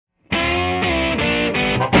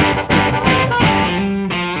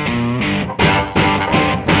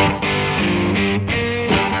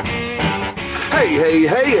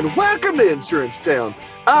and welcome to Insurance Town.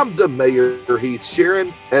 I'm the mayor, Heath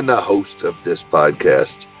Sheeran, and the host of this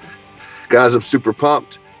podcast. Guys, I'm super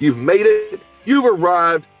pumped. You've made it. You've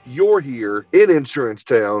arrived. You're here in Insurance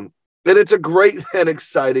Town, and it's a great and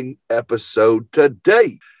exciting episode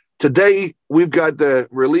today. Today, we've got the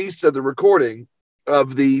release of the recording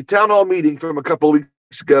of the town hall meeting from a couple of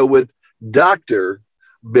weeks ago with Dr.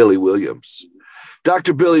 Billy Williams.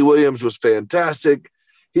 Dr. Billy Williams was fantastic.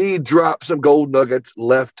 He dropped some gold nuggets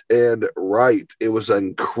left and right. It was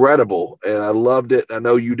incredible, and I loved it. I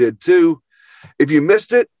know you did too. If you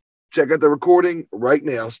missed it, check out the recording right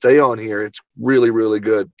now. Stay on here. It's really, really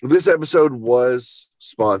good. This episode was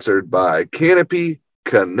sponsored by Canopy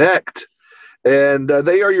Connect, and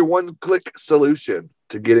they are your one-click solution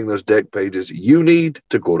to getting those deck pages you need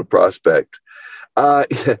to quote a prospect.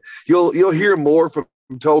 You'll hear more from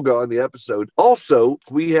Tolga on the episode. Also,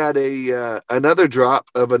 we had another drop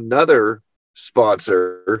of another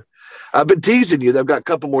sponsor. I've been teasing you. They've got a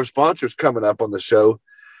couple more sponsors coming up on the show,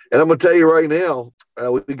 and I'm going to tell you right now,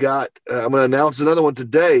 I'm going to announce another one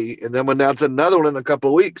today, and then I'm going to announce another one in a couple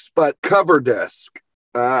of weeks. But CoverDesk,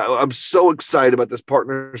 I'm so excited about this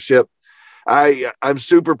partnership. I'm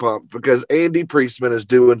super pumped because Andy Priestman is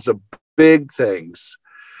doing some big things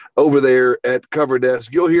over there at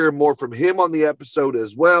CoverDesk. You'll hear more from him on the episode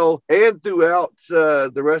as well, and throughout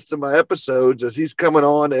the rest of my episodes as he's coming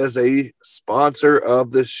on as a sponsor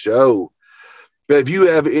of the show. If you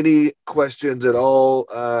have any questions at all,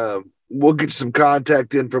 we'll get you some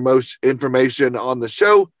contact information on the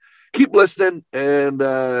show. Keep listening and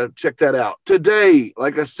check that out. Today,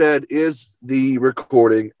 like I said, is the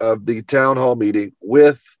recording of the town hall meeting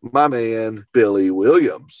with my man, Billy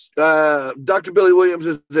Williams. Dr. Billy Williams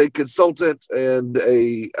is a consultant and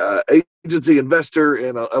a agency investor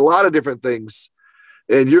in a lot of different things.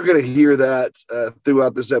 And you're going to hear that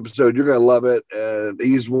throughout this episode. You're going to love it. And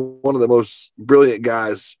he's one of the most brilliant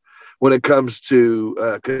guys when it comes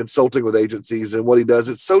to consulting with agencies and what he does.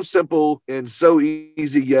 It's so simple and so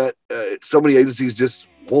easy, yet so many agencies just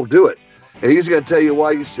won't do it. And he's going to tell you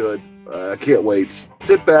why you should. I can't wait.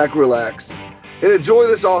 Sit back, relax, and enjoy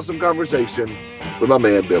this awesome conversation with my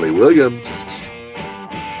man, Billy Williams.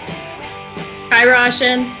 Hi,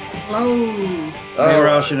 Roshan. Hello. Hey,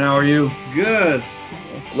 Roshan, how are you? Good.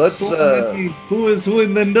 Let's. Who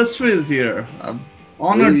in the industry is here? I'm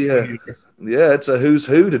honored to be here. Yeah, it's a who's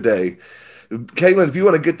who today. Caitlin, if you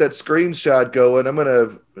want to get that screenshot going, I'm going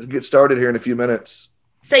to get started here in a few minutes.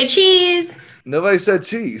 Say cheese. Nobody said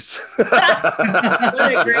cheese. What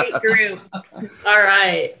a great group. All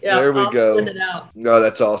right. Yeah, there we go. Send it out. Oh,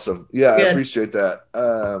 that's awesome. Yeah, Good. I appreciate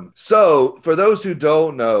that. So for those who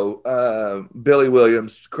don't know, Billy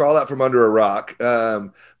Williams, crawl out from under a rock.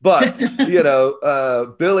 But,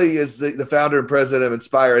 Billy is the founder and president of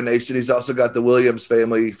Inspire a Nation. He's also got the Williams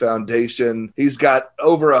Family Foundation. He's got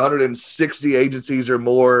over 160 agencies or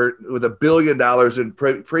more with $1 billion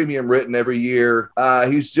in premium written every year.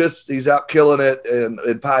 He's out killing it in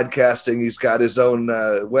podcasting. He's got his own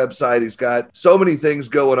website. He's got so many things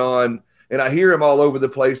going on. And I hear him all over the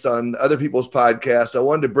place on other people's podcasts. I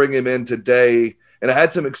wanted to bring him in today. And I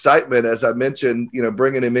had some excitement, as I mentioned,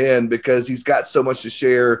 bringing him in because he's got so much to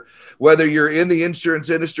share. Whether you're in the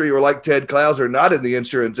insurance industry or like Ted Clowser, not in the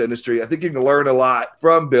insurance industry, I think you can learn a lot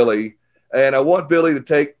from Billy. And I want Billy to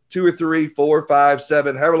take 2 or 3, 4, 5,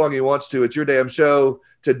 7, however long he wants to. It's your damn show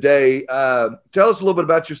today. Tell us a little bit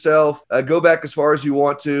about yourself. Go back as far as you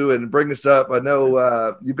want to and bring us up. I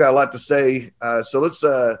know you've got a lot to say. So let's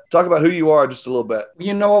talk about who you are just a little bit.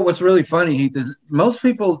 You know what's really funny, Heath, is most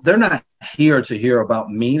people, they're not here to hear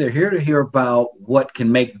about me. They're here to hear about what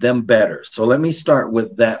can make them better. So let me start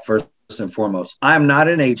with that first and foremost. I'm not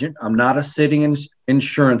an agent. I'm not a sitting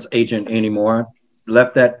insurance agent anymore.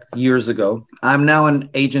 Left that years ago. I'm now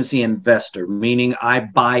an agency investor, meaning I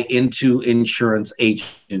buy into insurance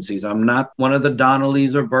agencies. I'm not one of the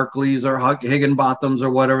Donnellys or Berkeleys or Higginbothams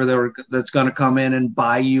or whatever that's going to come in and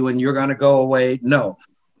buy you and you're going to go away. No,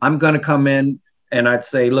 I'm going to come in and I'd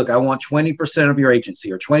say, look, I want 20% of your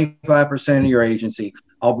agency or 25% of your agency.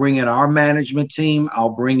 I'll bring in our management team. I'll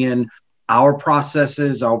bring in our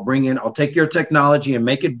processes. I'll take your technology and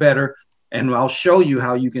make it better. And I'll show you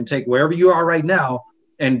how you can take wherever you are right now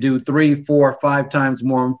and do 3, 4, 5 times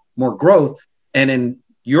more growth. And in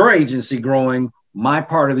your agency growing, my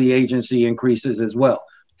part of the agency increases as well.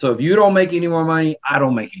 So if you don't make any more money, I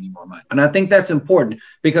don't make any more money. And I think that's important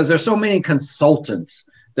because there's so many consultants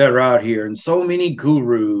that are out here and so many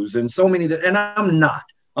gurus and so many and I'm not.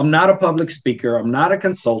 I'm not a public speaker. I'm not a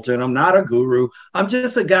consultant. I'm not a guru. I'm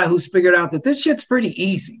just a guy who's figured out that this shit's pretty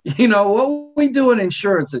easy. You know, what we do in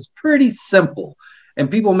insurance is pretty simple. and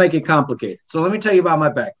people make it complicated. So let me tell you about my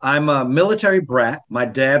background. I'm a military brat. My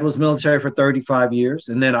dad was military for 35 years.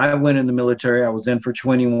 And then I went in the military. I was in for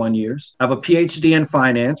 21 years. I have a PhD in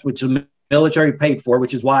finance, which the military paid for,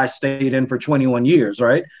 which is why I stayed in for 21 years,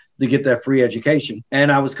 right? To get that free education.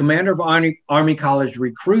 And I was commander of Army College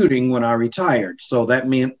recruiting when I retired. So that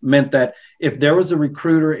meant that if there was a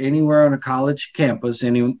recruiter anywhere on a college campus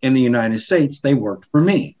in the United States, they worked for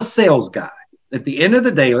me. A sales guy. At the end of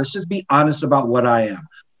the day, let's just be honest about what I am.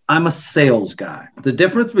 I'm a sales guy. The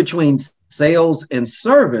difference between sales and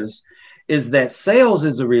service is that sales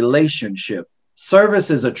is a relationship. Service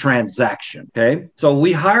is a transaction, okay? So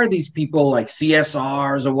we hire these people like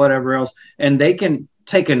CSRs or whatever else, and they can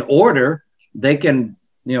take an order. They can,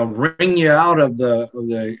 ring you out of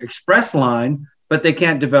the express line, but they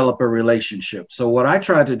can't develop a relationship. So what I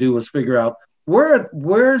tried to do was figure out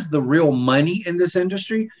where's the real money in this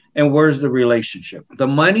industry and where's the relationship. The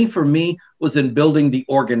money for me was in building the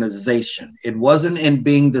organization. It wasn't in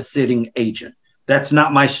being the sitting agent. That's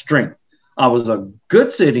not my strength. I was a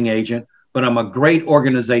good sitting agent, but I'm a great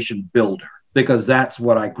organization builder because that's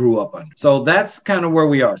what I grew up under. So that's kind of where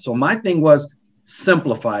we are. So my thing was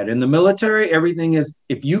simplified. In the military, everything is,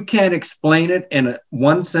 if you can't explain it in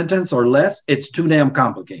one sentence or less, it's too damn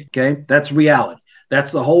complicated. Okay. That's reality.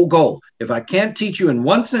 That's the whole goal. If I can't teach you in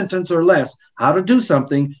one sentence or less how to do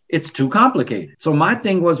something, it's too complicated. So my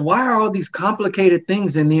thing was, why are all these complicated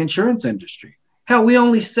things in the insurance industry? Hell, we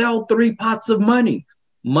only sell 3 pots of money.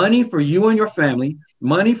 Money for you and your family,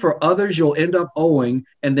 money for others you'll end up owing,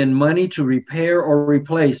 and then money to repair or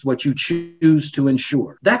replace what you choose to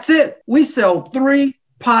insure. That's it. We sell 3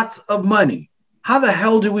 pots of money. How the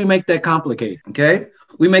hell do we make that complicated? Okay.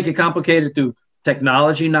 We make it complicated through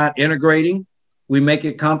technology not integrating. We make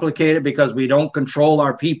it complicated because we don't control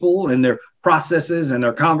our people and their processes and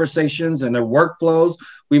their conversations and their workflows.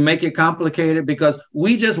 We make it complicated because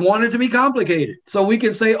we just want it to be complicated. So we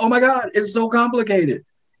can say, oh my God, it's so complicated.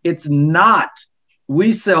 It's not.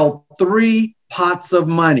 We sell 3 pots of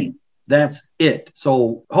money. That's it.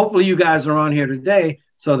 So hopefully you guys are on here today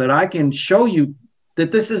so that I can show you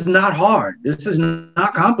that this is not hard. This is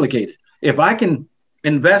not complicated. If I can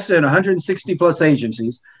invest in 160 plus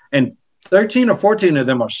agencies and 13 or 14 of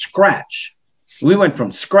them are scratch. We went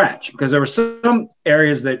from scratch because there were some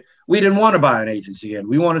areas that we didn't want to buy an agency in.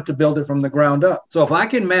 We wanted to build it from the ground up. So if I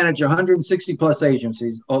can manage 160 plus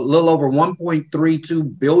agencies, a little over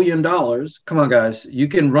 $1.32 billion, come on, guys, you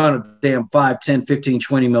can run a damn 5, 10, 15,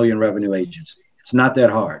 20 million revenue agency. It's not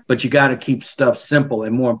that hard, but you got to keep stuff simple.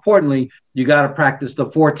 And more importantly, you got to practice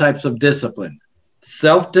the 4 types of discipline: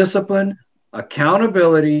 self-discipline,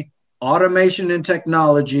 accountability, automation and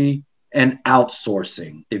technology, and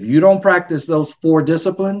outsourcing. If you don't practice those 4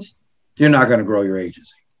 disciplines, you're not going to grow your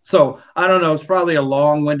agency. So I don't know. It's probably a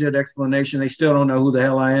long-winded explanation. They still don't know who the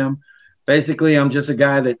hell I am. Basically, I'm just a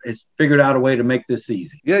guy that has figured out a way to make this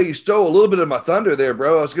easy. Yeah, you stole a little bit of my thunder there,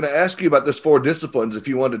 bro. I was going to ask you about those 4 disciplines if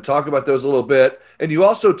you wanted to talk about those a little bit. And you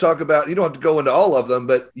also talk about, you don't have to go into all of them,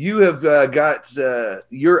 but you have got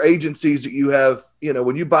your agencies that you have,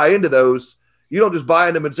 when you buy into those, you don't just buy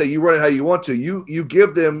in them and say you run it how you want to. You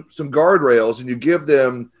give them some guardrails and you give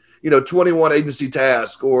them, 21 agency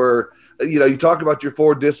tasks, or, you talk about your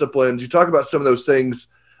 4 disciplines. You talk about some of those things.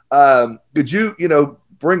 Could you,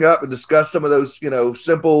 bring up and discuss some of those,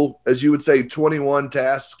 simple, as you would say, 21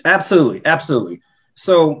 tasks? Absolutely. Absolutely.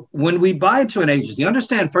 So when we buy into an agency,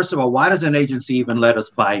 understand, first of all, why does an agency even let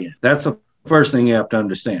us buy in? That's the first thing you have to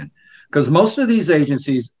understand. Because most of these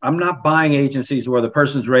agencies, I'm not buying agencies where the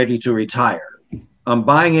person's ready to retire. I'm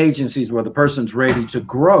buying agencies where the person's ready to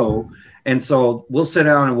grow. And so we'll sit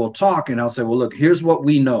down and we'll talk, and I'll say, well, look, here's what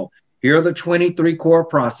we know. Here are the 23 core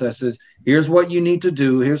processes. Here's what you need to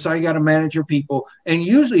do. Here's how you got to manage your people. And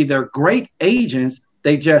usually they're great agents.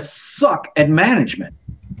 They just suck at management.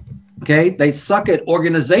 Okay. They suck at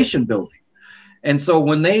organization building. And so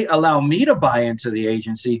when they allow me to buy into the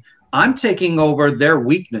agency, I'm taking over their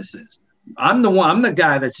weaknesses. I'm the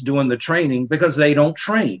guy that's doing the training because they don't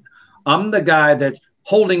train. I'm the guy that's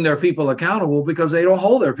holding their people accountable because they don't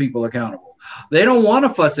hold their people accountable. They don't want to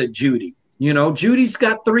fuss at Judy. Judy's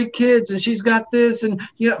got 3 kids and she's got this, and,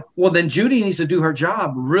 well, then Judy needs to do her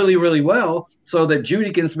job really, really well so that Judy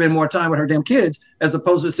can spend more time with her damn kids, as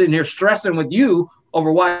opposed to sitting here stressing with you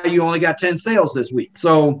over why you only got 10 sales this week.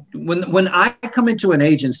 So when I come into an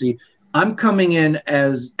agency, I'm coming in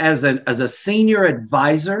as a senior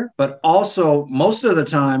advisor, but also most of the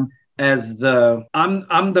time as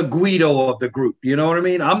I'm the Guido of the group. You know what I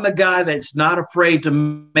mean? I'm the guy that's not afraid to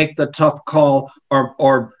make the tough call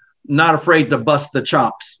or not afraid to bust the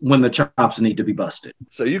chops when the chops need to be busted.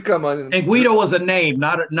 So you come on. And Guido was a name,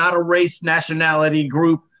 not a race, nationality,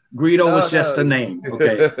 group. Guido was just a name.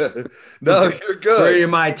 Okay. No, you're good. For any of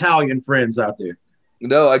my Italian friends out there.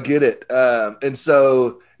 No, I get it. And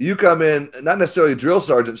so you come in, not necessarily drill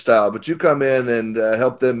sergeant style, but you come in and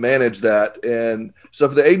help them manage that. And so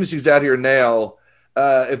for the agencies out here now,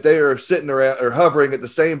 if they are sitting around or hovering at the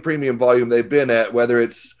same premium volume they've been at, whether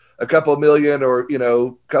it's a couple million or,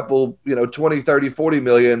 couple, 20, 30, 40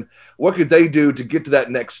 million, what could they do to get to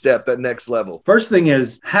that next step, that next level? First thing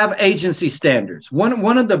is have agency standards.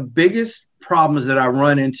 One of the biggest problems that I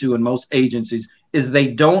run into in most agencies is they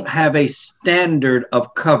don't have a standard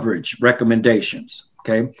of coverage recommendations.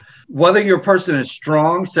 Okay. Whether your person is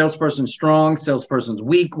strong, salesperson's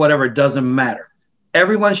weak, whatever, it doesn't matter.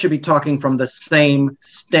 Everyone should be talking from the same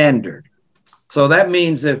standard. So that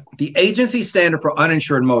means if the agency standard for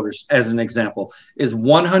uninsured motors, as an example, is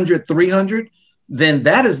 100, 300, then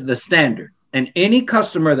that is the standard. And any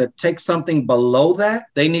customer that takes something below that,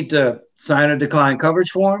 they need to sign a decline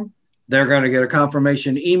coverage form. They're going to get a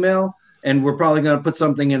confirmation email, and we're probably going to put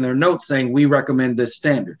something in their notes saying we recommend this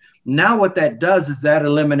standard. Now what that does is that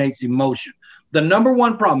eliminates emotion. The number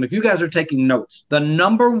one problem, if you guys are taking notes, the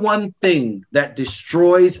number one thing that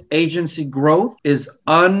destroys agency growth is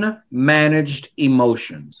unmanaged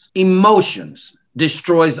emotions. Emotions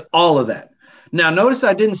destroys all of that. Now, notice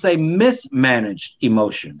I didn't say mismanaged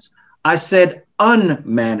emotions. I said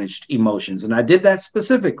unmanaged emotions, and I did that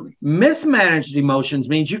specifically. Mismanaged emotions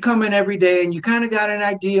means you come in every day and you kind of got an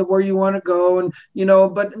idea of where you want to go, and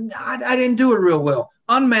but I didn't do it real well.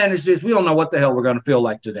 Unmanaged is we don't know what the hell we're going to feel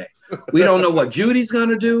like today. We don't know what Judy's going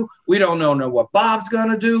to do. We don't know what Bob's going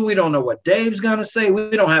to do. We don't know what Dave's going to say.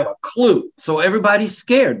 We don't have a clue. So everybody's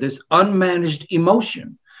scared, this unmanaged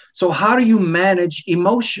emotion. So how do you manage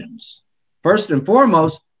emotions? First and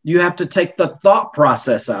foremost, you have to take the thought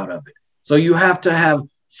process out of it. So you have to have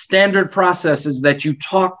standard processes that you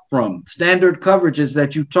talk from, standard coverages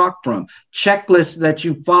that you talk from, checklists that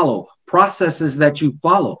you follow, processes that you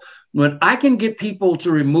follow. When I can get people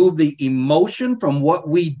to remove the emotion from what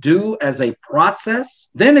we do as a process,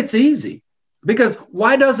 then it's easy. Because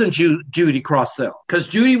why doesn't Judy cross-sell? Because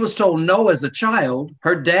Judy was told no as a child.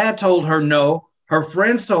 Her dad told her no. Her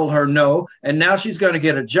friends told her no. And now she's going to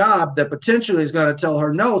get a job that potentially is going to tell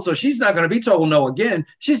her no. So she's not going to be told no again.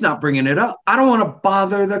 She's not bringing it up. I don't want to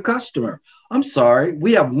bother the customer. I'm sorry.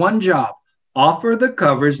 We have one job. Offer the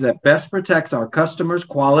coverage that best protects our customers'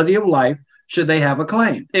 quality of life should they have a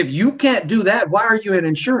claim. If you can't do that, why are you in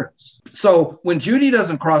insurance? So when Judy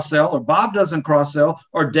doesn't cross-sell, or Bob doesn't cross-sell,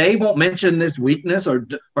 or Dave won't mention this weakness, or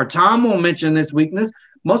Tom won't mention this weakness,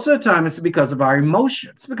 most of the time it's because of our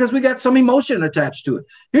emotions. It's because we got some emotion attached to it.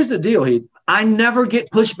 Here's the deal, Heath. I never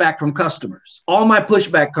get pushback from customers. All my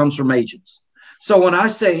pushback comes from agents. So when I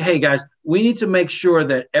say, hey guys, we need to make sure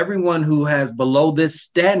that everyone who has below this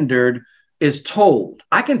standard is told.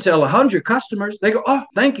 I can tell 100 customers, they go, oh,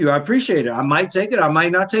 thank you. I appreciate it. I might take it. I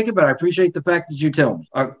might not take it, but I appreciate the fact that you tell me.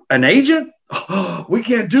 An agent? Oh, we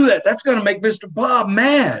can't do that. That's going to make Mr. Bob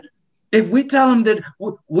mad. If we tell him that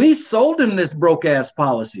we sold him this broke ass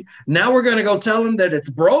policy, now we're going to go tell him that it's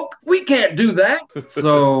broke. We can't do that.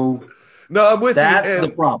 So no, I'm with you. That's the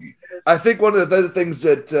problem. I think one of the other things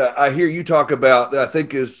that I hear you talk about that I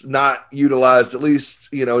think is not utilized, at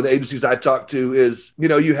least, in the agencies I talk to, is,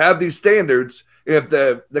 you have these standards. If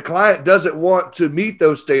the client doesn't want to meet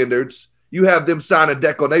those standards, you have them sign a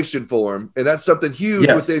declination form. And that's something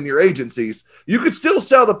huge within your agencies. You could still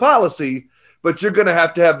sell the policy, but you're going to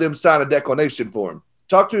have them sign a declination form.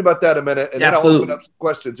 Talk to me about that a minute, and then I'll open up some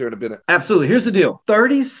questions here in a minute. Absolutely. Here's the deal.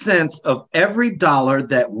 30 cents of every dollar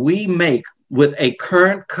that we make with a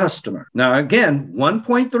current customer. Now, again,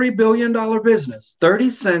 $1.3 billion business, 30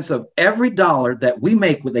 cents of every dollar that we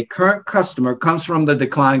make with a current customer comes from the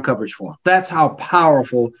decline coverage form. That's how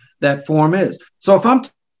powerful that form is. So if I'm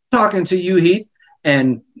talking to you, Heath,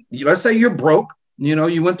 and let's say you're broke,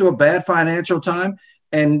 you went through a bad financial time,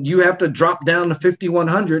 and you have to drop down to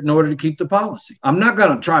 5,100 in order to keep the policy. I'm not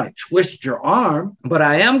going to try to twist your arm, but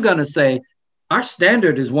I am going to say, our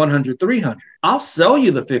standard is 100, 300. I'll sell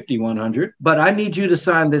you the 5,100, but I need you to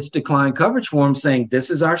sign this decline coverage form saying this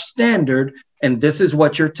is our standard and this is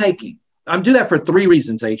what you're taking. I'm doing that for 3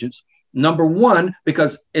 reasons, agents. Number one,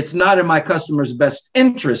 because it's not in my customer's best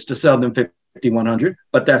interest to sell them 5,100,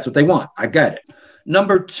 but that's what they want. I got it.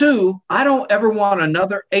 Number 2, I don't ever want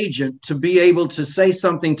another agent to be able to say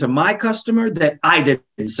something to my customer that I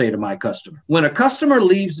didn't say to my customer. When a customer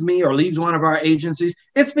leaves me or leaves one of our agencies,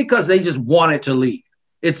 it's because they just wanted to leave.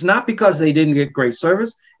 It's not because they didn't get great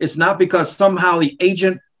service. It's not because somehow the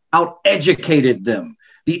agent out-educated them.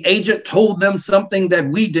 the agent told them something that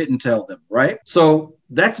we didn't tell them, right? So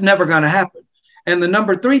that's never going to happen. And the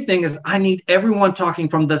number 3 thing is I need everyone talking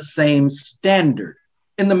from the same standard.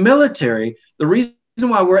 In the military, the reason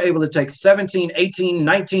why we're able to take 17, 18,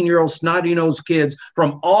 19-year-old snotty-nosed kids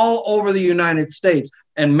from all over the United States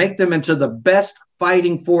and make them into the best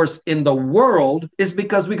fighting force in the world is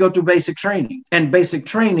because we go through basic training. And basic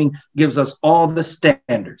training gives us all the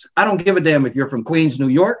standards. I don't give a damn if you're from Queens, New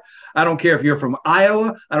York. I don't care if you're from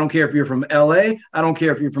Iowa. I don't care if you're from LA. I don't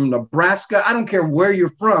care if you're from Nebraska. I don't care where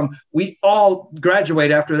you're from. We all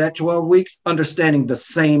graduate after that 12 weeks understanding the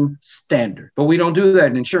same standard. But we don't do that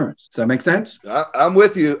in insurance. Does that make sense? I'm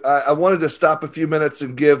with you. I wanted to stop a few minutes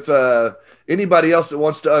and give anybody else that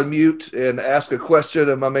wants to unmute and ask a question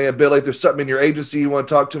of my man Billy. If there's something in your agency you want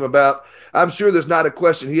to talk to him about, I'm sure there's not a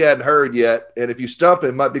question he hadn't heard yet. And if you stump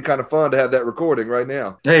him, it might be kind of fun to have that recording right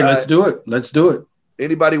now. Hey, let's do it. Let's do it.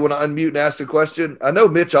 Anybody want to unmute and ask a question? I know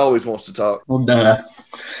Mitch always wants to talk. Well, I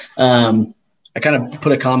kind of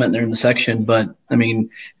put a comment there in the section, but I mean,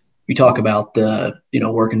 we talk about the,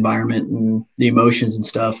 work environment and the emotions and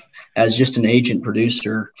stuff. As just an agent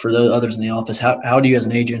producer for the others in the office, how do you as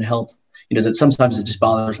an agent help? Sometimes it just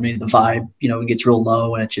bothers me. The vibe, it gets real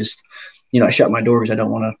low and it just, I shut my door because I don't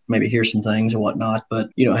want to maybe hear some things or whatnot. But,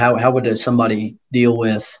 how would somebody deal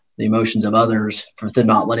with the emotions of others for them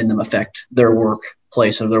not letting them affect their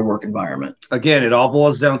workplace or their work environment? Again, it all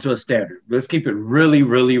boils down to a standard. Let's keep it really,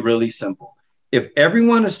 really, really simple. If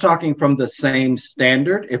everyone is talking from the same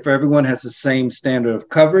standard, if everyone has the same standard of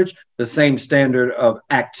coverage, the same standard of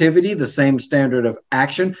activity, the same standard of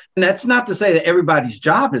action, and that's not to say that everybody's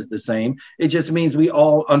job is the same. It just means we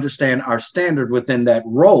all understand our standard within that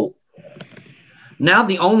role. Now,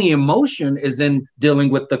 the only emotion is in dealing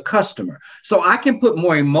with the customer. So I can put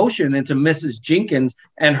more emotion into Mrs. Jenkins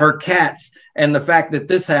and her cats and the fact that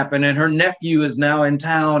this happened and her nephew is now in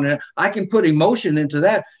town. And I can put emotion into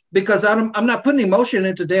that because I'm not putting emotion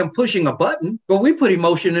into them pushing a button, but we put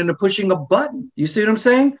emotion into pushing a button. You see what I'm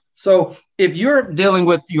saying? So if you're dealing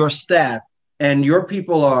with your staff and your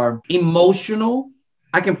people are emotional,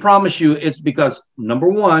 I can promise you it's because, number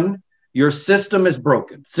one, your system is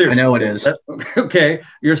broken. Seriously. I know it is. Okay.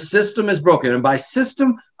 Your system is broken. And by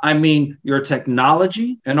system, I mean your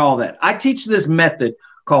technology and all that. I teach this method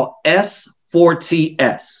called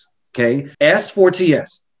S4TS. Okay.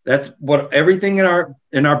 S4TS. That's what everything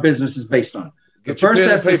in our business is based on. Get your pen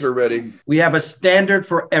and paper ready. We have a standard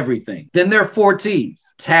for everything. Then there are 4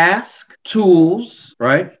 T's: task, tools,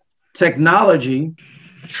 right? Technology,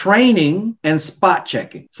 training, and spot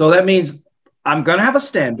checking. So that means I'm going to have a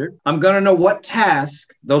standard. I'm going to know what task,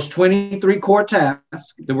 those 23 core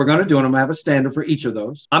tasks that we're going to do, and I'm going to have a standard for each of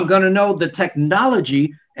those. I'm going to know the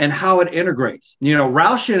technology and how it integrates.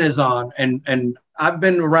 Roushin is on, and I've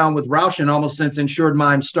been around with Roushin almost since Insured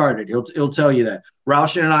Mind started. He'll tell you that.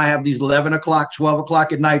 Roushin and I have these 11 o'clock, 12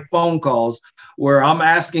 o'clock at night phone calls where I'm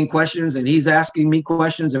asking questions and he's asking me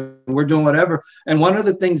questions and we're doing whatever. And one of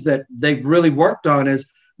the things that they've really worked on is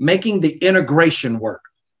making the integration work,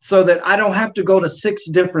 so that I don't have to go to 6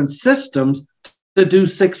 different systems to do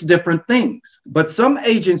 6 different things. But some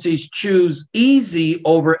agencies choose easy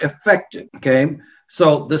over effective, okay?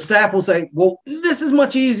 So the staff will say, well, this is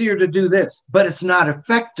much easier to do this, but it's not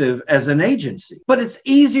effective as an agency. But it's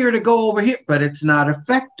easier to go over here, but it's not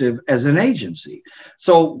effective as an agency.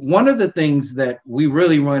 So one of the things that we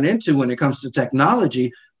really run into when it comes to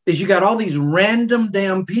technology is you got all these random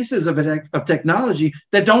damn pieces of technology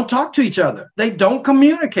that don't talk to each other. They don't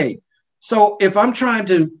communicate. So if I'm trying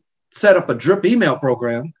to set up a drip email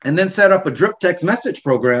program and then set up a drip text message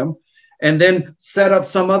program and then set up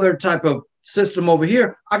some other type of system over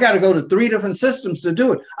here, I got to go to 3 different systems to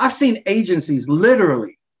do it. I've seen agencies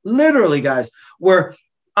literally guys, where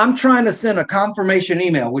I'm trying to send a confirmation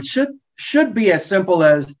email, which should be as simple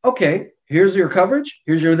as, okay, here's your coverage.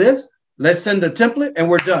 Here's your this. Let's send a template and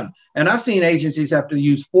we're done. And I've seen agencies have to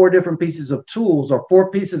use 4 different pieces of tools or 4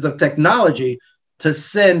 pieces of technology to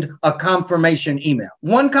send a confirmation email.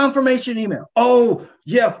 1 confirmation email. Oh,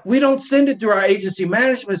 yeah, we don't send it through our agency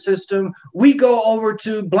management system. We go over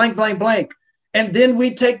to blank, blank, blank. And then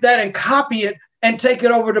we take that and copy it and take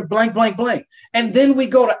it over to blank, blank, blank. And then we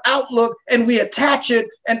go to Outlook and we attach it.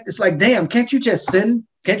 And it's like, damn, can't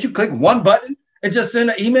you click 1 button and just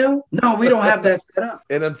send an email? No, we don't have that set up.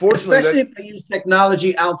 And unfortunately, especially if they use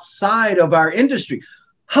technology outside of our industry.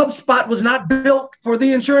 HubSpot was not built for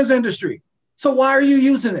the insurance industry. So why are you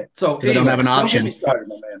using it? So they don't have an option. Don't get me started,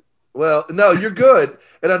 my man. Well, no, you're good.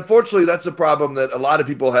 And unfortunately, that's a problem that a lot of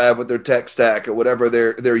people have with their tech stack or whatever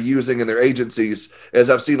they're using in their agencies, as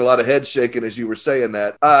I've seen a lot of heads shaking as you were saying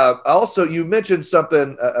that. Also, you mentioned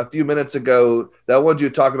something a few minutes ago that I wanted you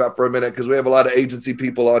to talk about for a minute, because we have a lot of agency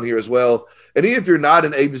people on here as well. And even if you're not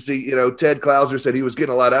an agency, Ted Klauser said he was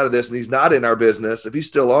getting a lot out of this, and he's not in our business. If he's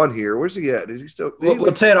still on here, where's he at? Is he still?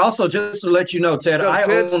 Well, Ted, also, just to let you know, Ted, I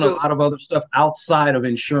own a lot of other stuff outside of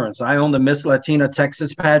insurance. I own the Miss Latina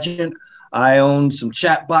Texas pageant. I own some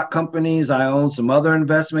chatbot companies. I own some other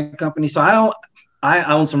investment companies. So I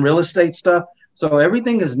own some real estate stuff. So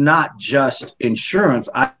everything is not just insurance.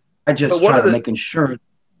 I just try to make insurance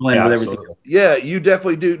blend with everything. Yeah, you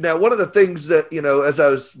definitely do. Now, one of the things that, as I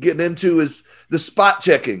was getting into is the spot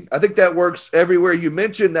checking. I think that works everywhere. You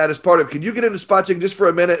mentioned that as part of, can you get into spot checking just for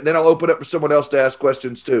a minute, and then I'll open up for someone else to ask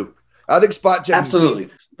questions too. I think spot checking. Absolutely.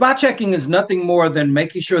 Spot checking is nothing more than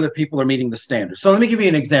making sure that people are meeting the standards. So let me give you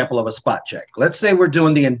an example of a spot check. Let's say we're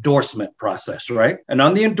doing the endorsement process, right? And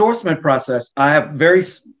on the endorsement process, I have very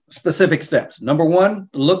specific steps. Number one,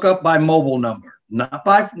 look up by mobile number, not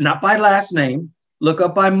by last name, look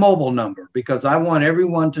up by mobile number, because I want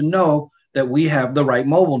everyone to know that we have the right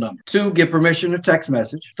mobile number. 2, get permission to text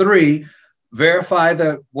message. 3, verify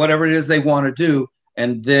whatever it is they want to do.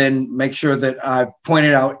 And then make sure that I've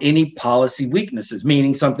pointed out any policy weaknesses,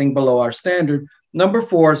 meaning something below our standard. Number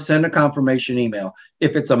 4, send a confirmation email.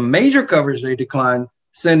 If it's a major coverage they decline,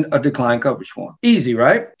 send a decline coverage form. Easy,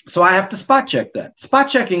 right? So I have to spot check that. Spot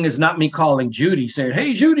checking is not me calling Judy saying,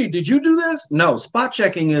 hey, Judy, did you do this? No, spot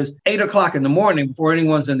checking is 8:00 in the morning before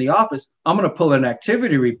anyone's in the office. I'm going to pull an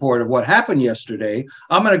activity report of what happened yesterday.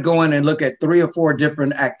 I'm going to go in and look at 3 or 4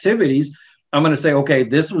 different activities. I'm going to say, okay,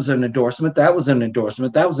 this was an endorsement. That was an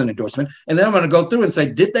endorsement. That was an endorsement. And then I'm going to go through and say,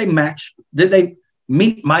 did they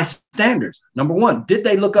meet my standards? Number 1, did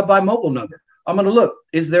they look up by mobile number? I'm going to look,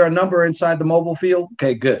 is there a number inside the mobile field?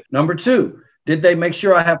 Okay, good. Number 2, did they make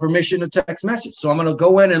sure I have permission to text message? So I'm going to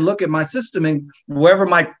go in and look at my system, and wherever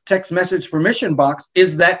my text message permission box,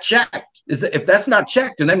 is that checked? If that's not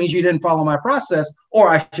checked, then that means you didn't follow my process, or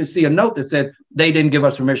I should see a note that said they didn't give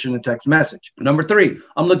us permission to text message. Number 3,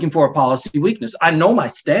 I'm looking for a policy weakness. I know my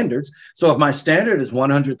standards. So if my standard is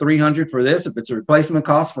 100, 300 for this, if it's a replacement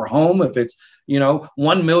cost for home, if it's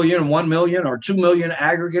 1 million, 1 million, or 2 million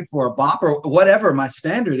aggregate for a BOP, or whatever my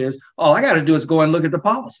standard is, all I got to do is go and look at the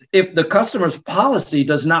policy. If the customer's policy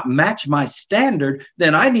does not match my standard,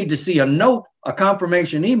 then I need to see a note, a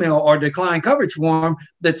confirmation email, or decline coverage form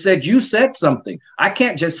that said you said something. I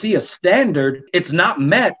can't just see a standard, it's not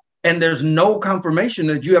met, and there's no confirmation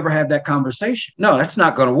that you ever had that conversation. No, that's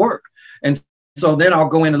not going to work. And so then I'll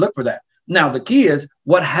go in and look for that. Now, the key is,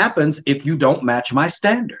 what happens if you don't match my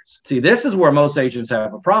standards? See, this is where most agents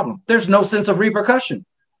have a problem. There's no sense of repercussion.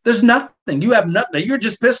 There's nothing. You have nothing. You're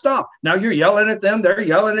just pissed off. Now you're yelling at them. They're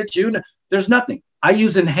yelling at you. There's nothing. I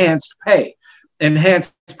use enhanced pay.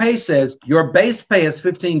 Enhanced pay says your base pay is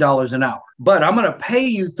 $15 an hour, but I'm going to pay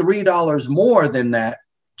you $3 more than that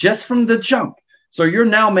just from the jump. So you're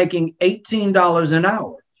now making $18 an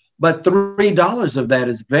hour, but $3 of that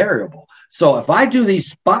is variable. So if I do these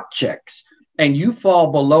spot checks and you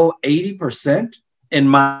fall below 80% in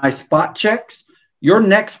my spot checks, your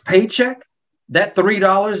next paycheck, that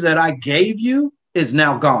 $3 that I gave you is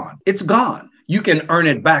now gone. It's gone. You can earn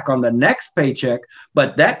it back on the next paycheck,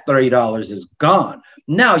 but that $3 is gone.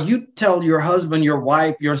 Now you tell your husband, your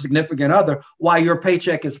wife, your significant other why your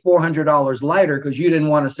paycheck is $400 lighter because you didn't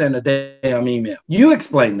want to send a damn email. You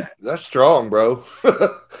explain that. That's strong, bro.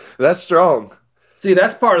 That's strong. See,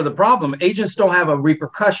 that's part of the problem. Agents don't have a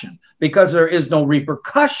repercussion. Because there is no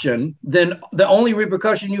repercussion, then the only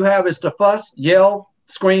repercussion you have is to fuss, yell,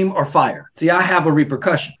 scream, or fire. See, I have a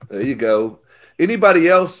repercussion. There you go. Anybody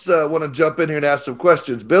else want to jump in here and ask some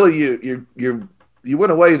questions? Billy, you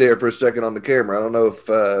went away there for a second on the camera. I don't know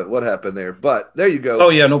if what happened there, but there you go. Oh,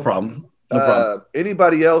 yeah, no problem. No problem.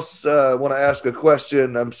 Anybody else want to ask a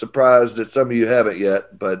question? I'm surprised that some of you haven't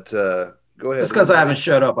yet, but go ahead. It's because I haven't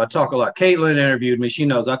shut up. I talk a lot. Caitlin interviewed me. She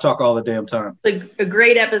knows I talk all the damn time. It's a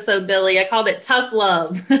great episode, Billy. I called it Tough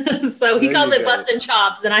Love. So he calls it Busting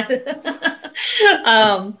Chops. And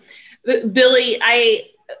Billy,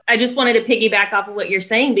 I just wanted to piggyback off of what you're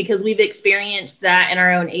saying, because we've experienced that in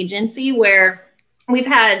our own agency where we've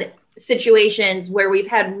had situations where we've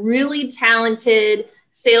had really talented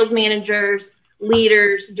sales managers,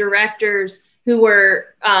 leaders, directors who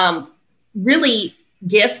were really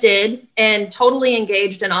gifted and totally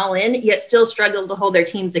engaged and all in, yet still struggled to hold their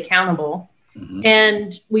teams accountable. Mm-hmm.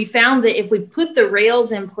 And we found that if we put the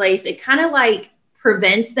rails in place, it kind of like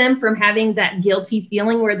prevents them from having that guilty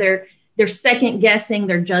feeling where they're they're second guessing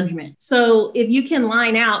their judgment. So if you can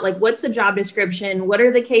line out, like, what's the job description? What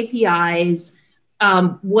are the KPIs?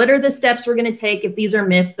 What are the steps we're going to take if these are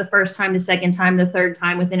missed the first time, the second time, the third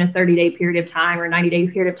time within a 30-day period of time or 90-day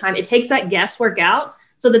period of time? It takes that guesswork out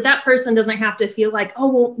so that person doesn't have to feel like,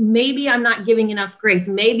 oh, well, maybe I'm not giving enough grace.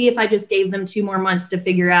 Maybe if I just gave them 2 more months to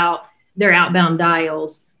figure out their outbound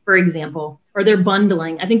dials, for example, or their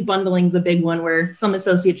bundling. I think bundling is a big one where some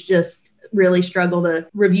associates just really struggle to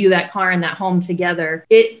review that car and that home together.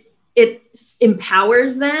 It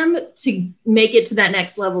empowers them to make it to that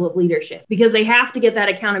next level of leadership because they have to get that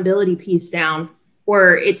accountability piece down,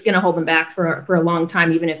 or it's going to hold them back for a long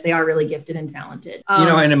time, even if they are really gifted and talented.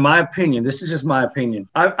 And in my opinion, this is just my opinion.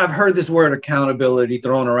 I've heard this word accountability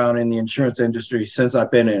thrown around in the insurance industry since I've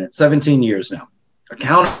been in it, 17 years now.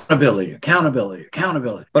 Accountability.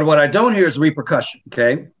 But what I don't hear is repercussion,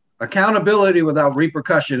 okay? Accountability without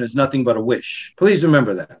repercussion is nothing but a wish. Please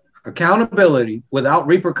remember that. Accountability without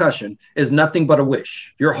repercussion is nothing but a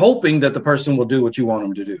wish. You're hoping that the person will do what you want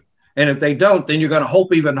them to do. And if they don't, then you're going to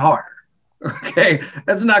hope even harder. Okay,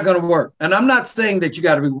 that's not going to work. And I'm not saying that you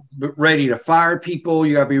got to be ready to fire people.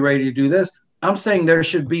 You got to be ready to do this. I'm saying there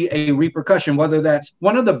should be a repercussion, whether that's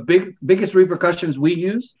one of the biggest repercussions we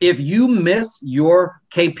use. If you miss your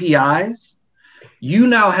KPIs, you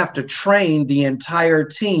now have to train the entire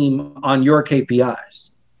team on your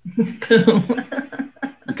KPIs.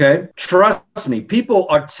 Okay, trust me, people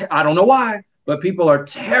are, I don't know why, but people are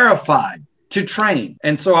terrified to train.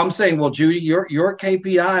 And so I'm saying, well, Judy, your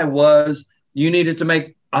KPI was you needed to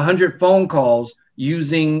make 100 phone calls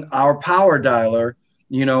using our power dialer,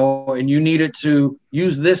 and you needed to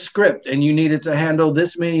use this script and you needed to handle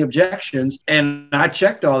this many objections. And I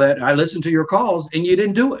checked all that. I listened to your calls and you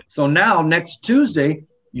didn't do it. So now next Tuesday,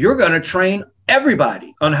 you're going to train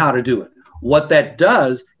everybody on how to do it. What that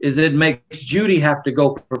does is it makes Judy have to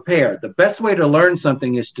go prepared. The best way to learn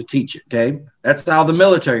something is to teach it. Okay. That's how the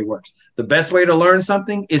military works. The best way to learn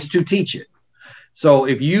something is to teach it. So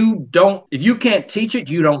if you can't teach it,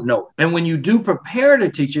 you don't know it. And when you do prepare to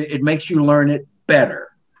teach it, it makes you learn it better,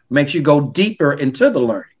 makes you go deeper into the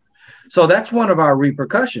learning. So that's one of our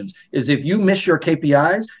repercussions is if you miss your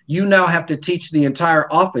KPIs, you now have to teach the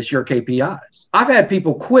entire office your KPIs. I've had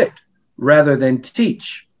people quit rather than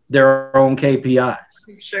teach their own KPIs.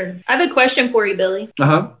 Sure. I have a question for you, Billy.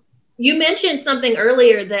 Uh-huh. You mentioned something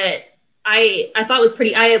earlier that I thought was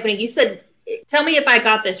pretty eye-opening. You said, tell me if I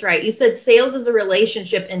got this right. You said sales is a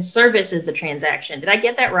relationship and service is a transaction. Did I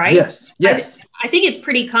get that right? Yes. I think it's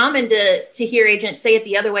pretty common to hear agents say it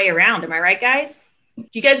the other way around. Am I right, guys? Do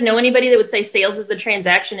you guys know anybody that would say sales is the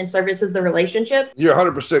transaction and service is the relationship? You're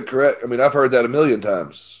 100% correct. I mean, I've heard that a million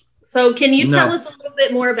times. So can you tell us a little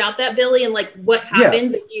bit more about that, Billy, and like what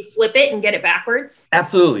happens if you flip it and get it backwards?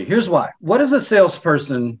 Absolutely. Here's why. What is a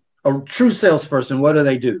salesperson, a true salesperson? What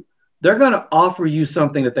do? They're going to offer you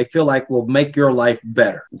something that they feel like will make your life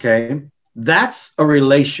better. Okay. That's a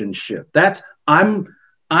relationship.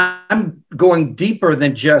 I'm going deeper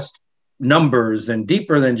than just numbers and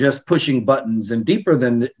deeper than just pushing buttons and deeper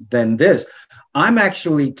than this. I'm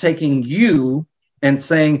actually taking you and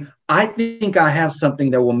saying, I think I have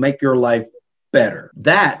something that will make your life better.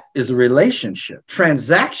 That is a relationship.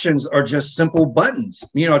 Transactions are just simple buttons.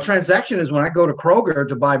 A transaction is when I go to Kroger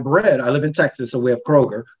to buy bread. I live in Texas, so we have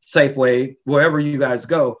Kroger, Safeway, wherever you guys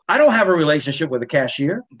go. I don't have a relationship with a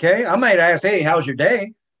cashier. Okay. I might ask, hey, how's your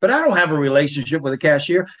day? But I don't have a relationship with a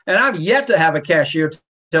cashier. And I've yet to have a cashier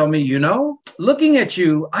tell me, looking at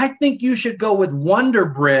you, I think you should go with Wonder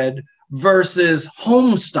Bread versus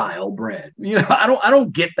home style bread. I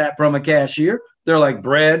don't get that from a cashier. They're like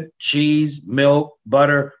bread, cheese, milk,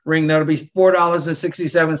 butter, ring. That'll be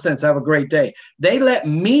 $4.67. Have a great day. They let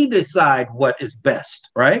me decide what is best,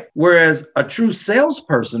 right? Whereas a true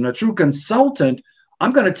salesperson, a true consultant,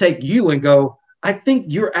 I'm going to take you and go, I think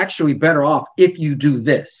you're actually better off if you do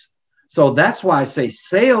this. So that's why I say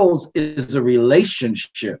sales is a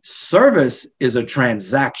relationship. Service is a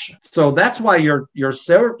transaction. So that's why your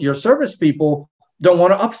service people don't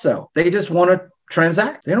want to upsell. They just want to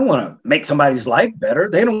transact. They don't want to make somebody's life better.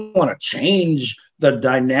 They don't want to change the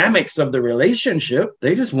dynamics of the relationship.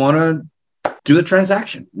 They just want to do the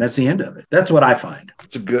transaction. And that's the end of it. That's what I find.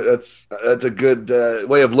 That's a good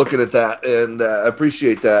way of looking at that. And I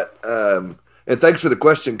appreciate that. And thanks for the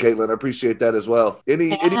question, Caitlin. I appreciate that as well.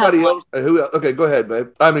 Anybody else? Okay, go ahead, babe.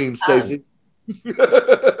 I mean, Stacy.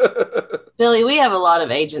 Billy, we have a lot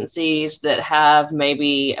of agencies that have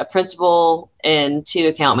maybe a principal and 2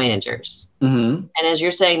 account managers. Mm-hmm. And as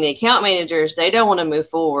you're saying, the account managers, they don't want to move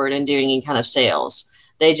forward and do any kind of sales.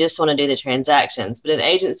 They just want to do the transactions. But in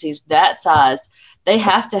agencies that size, they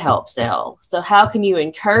have to help sell. So how can you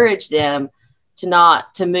encourage them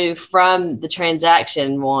to move from the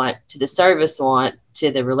transaction want to the service want to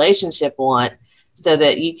the relationship want, so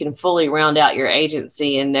that you can fully round out your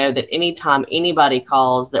agency and know that anytime anybody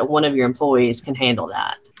calls, that one of your employees can handle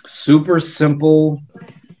that? Super simple.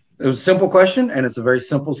 It was a simple question, and it's a very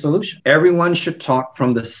simple solution. Everyone should talk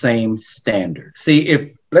from the same standard. See,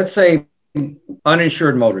 if, let's say,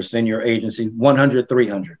 uninsured motorists in your agency, 100,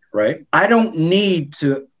 300, right? I don't need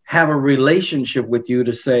to have a relationship with you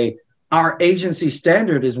to say, our agency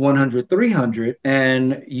standard is 100, 300,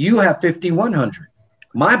 and you have 50, 100.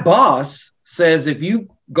 My boss says, if you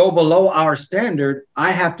go below our standard,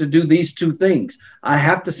 I have to do these two things. I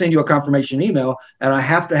have to send you a confirmation email, and I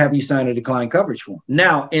have to have you sign a decline coverage form.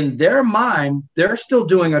 Now, in their mind, they're still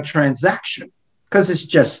doing a transaction because it's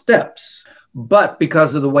just steps. But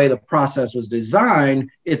because of the way the process was designed,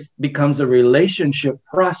 it becomes a relationship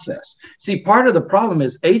process. See, part of the problem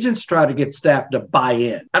is agents try to get staff to buy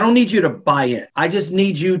in. I don't need you to buy in. I just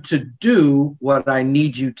need you to do what I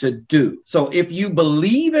need you to do. So if you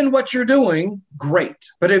believe in what you're doing, great.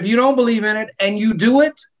 But if you don't believe in it and you do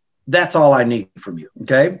it, that's all I need from you.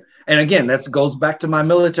 Okay. And again, that goes back to my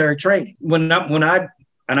military training. When I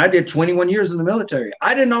did 21 years in the military,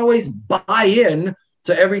 I didn't always buy in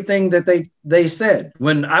to everything that they said.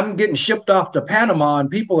 When I'm getting shipped off to Panama and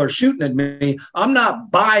people are shooting at me, I'm not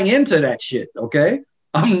buying into that shit, okay?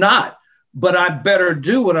 I'm not. But I better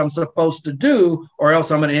do what I'm supposed to do, or else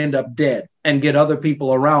I'm going to end up dead and get other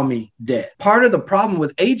people around me dead. Part of the problem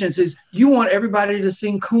with agents is you want everybody to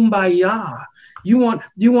sing Kumbaya. You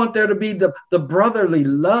want there to be the brotherly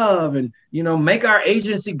love and, make our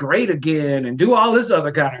agency great again and do all this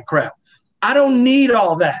other kind of crap. I don't need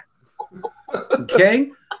all that.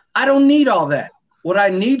 Okay, I don't need all that. What I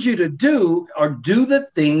need you to do are do the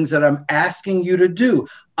things that I'm asking you to do.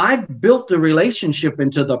 I built the relationship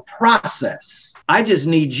into the process. I just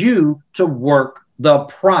need you to work the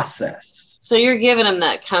process. So you're giving them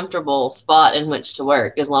that comfortable spot in which to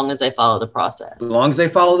work as long as they follow the process. As long as they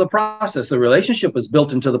follow the process, the relationship is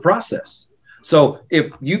built into the process. So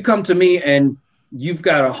if you come to me and you've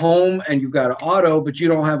got a home and you've got an auto, but you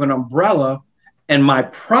don't have an umbrella, and my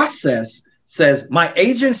process says, my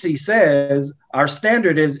agency says, our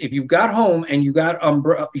standard is if you've got home and you got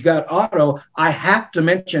auto, I have to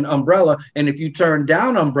mention umbrella. And if you turn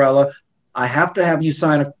down umbrella, I have to have you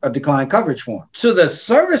sign a decline coverage form. So the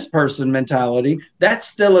service person mentality, that's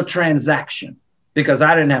still a transaction because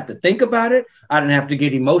I didn't have to think about it. I didn't have to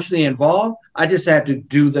get emotionally involved. I just had to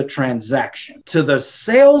do the transaction. To the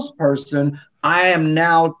salesperson, I am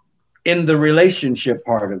now in the relationship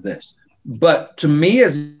part of this. But to me,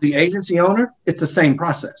 as the agency owner, it's the same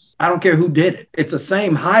process. I don't care who did it. It's the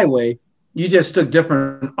same highway. You just took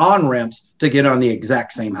different on-ramps to get on the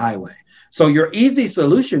exact same highway. So your easy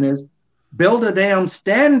solution is build a damn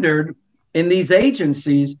standard in these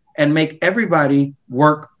agencies and make everybody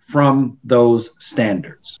work from those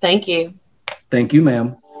standards. Thank you. Thank you,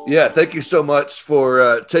 ma'am. Yeah, thank you so much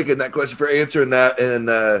for taking that question, for answering that. And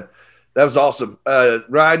that was awesome.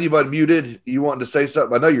 Ryan, you've unmuted. You wanted to say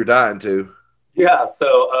something? I know you're dying to. Yeah.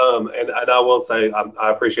 So, and I will say,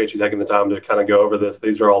 I appreciate you taking the time to kind of go over this.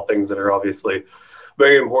 These are all things that are obviously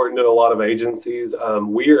very important to a lot of agencies.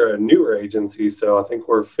 We are a newer agency, so I think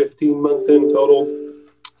we're 15 months in total.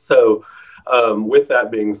 So, with that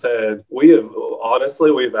being said, we've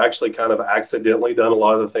actually kind of accidentally done a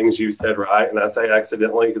lot of the things you said, right? And I say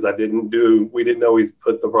accidentally because we didn't always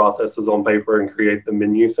put the processes on paper and create the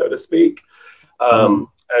menu, so to speak.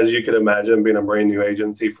 As you can imagine, being a brand new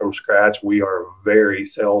agency from scratch, we are very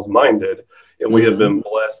sales minded, and we have been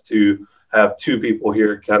blessed to have two people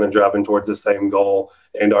here kind of driving towards the same goal.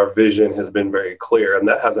 And our vision has been very clear, and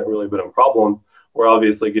that hasn't really been a problem. We're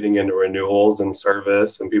obviously getting into renewals and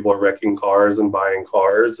service, and people are wrecking cars and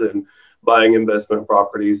buying investment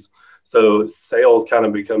properties. So sales kind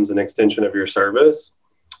of becomes an extension of your service.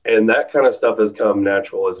 And that kind of stuff has come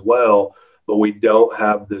natural as well. But we don't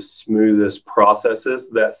have the smoothest processes,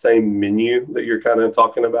 that same menu that you're kind of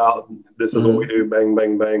talking about. This is what we do, bang,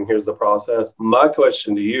 bang, bang, here's the process. My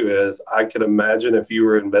question to you is, I could imagine if you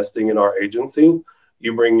were investing in our agency,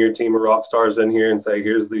 you bring your team of rock stars in here and say,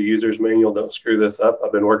 here's the user's manual. Don't screw this up.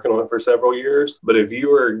 I've been working on it for several years. But if you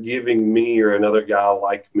were giving me or another guy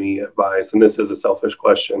like me advice, and this is a selfish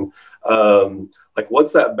question, like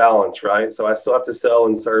what's that balance, right? So I still have to sell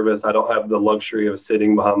and service. I don't have the luxury of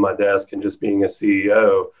sitting behind my desk and just being a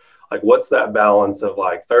CEO. Like what's that balance of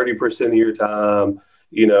like 30% of your time,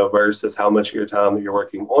 versus how much of your time that you're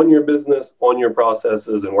working on your business, on your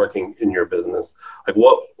processes, and working in your business? Like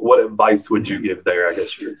what advice would you give there, I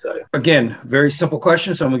guess you would say? Again, very simple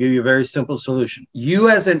question. So I'm gonna give you a very simple solution. You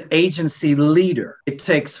as an agency leader, it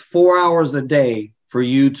takes 4 hours a day for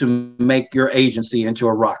you to make your agency into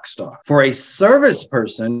a rock star. For a service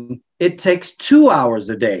person, it takes 2 hours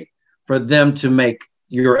a day for them to make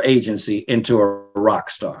your agency into a rock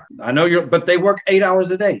star. I know but they work 8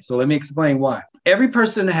 hours a day. So let me explain why. Every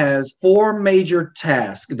person has 4 major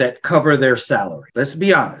tasks that cover their salary. Let's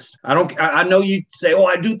be honest. I know you say,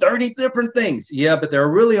 I do 30 different things. Yeah, but there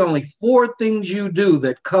are really only 4 things you do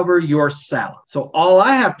that cover your salary. So all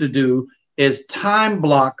I have to do is time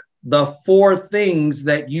block the 4 things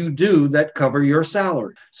that you do that cover your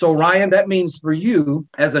salary. So Ryan, that means for you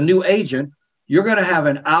as a new agent, you're going to have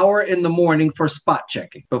an hour in the morning for spot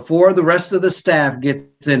checking before the rest of the staff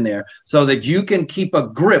gets in there so that you can keep a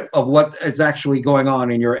grip of what is actually going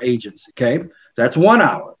on in your agency. Okay. That's 1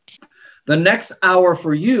 hour. The next hour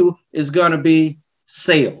for you is going to be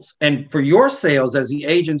sales. And for your sales as the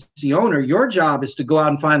agency owner, your job is to go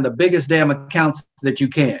out and find the biggest damn accounts that you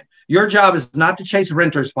can. Your job is not to chase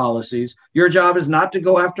renters policies. Your job is not to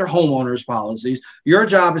go after homeowners policies. Your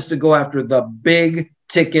job is to go after the big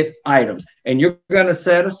ticket items. And you're going to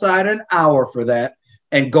set aside an hour for that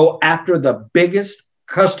and go after the biggest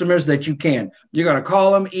customers that you can. You're going to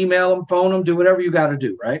call them, email them, phone them, do whatever you got to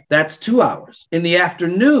do, right? That's 2 hours. In the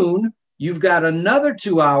afternoon, you've got another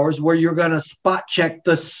 2 hours where you're going to spot check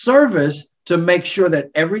the service to make sure that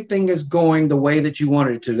everything is going the way that you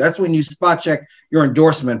wanted it to. That's when you spot check your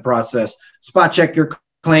endorsement process, spot check your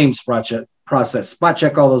claims process, spot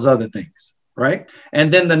check all those other things, right?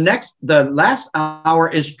 And then the last hour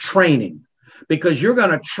is training, because you're going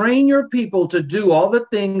to train your people to do all the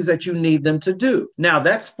things that you need them to do. Now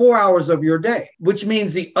that's 4 hours of your day, which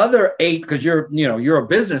means the other 8, because you're a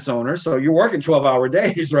business owner, so you're working 12-hour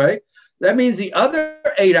days, right? That means the other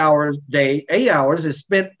 8 hours is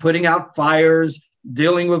spent putting out fires,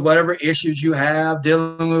 dealing with whatever issues you have,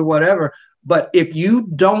 dealing with whatever. But if you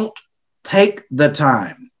don't take the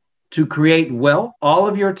time to create wealth, all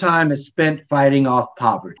of your time is spent fighting off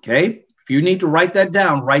poverty. Okay. If you need to write that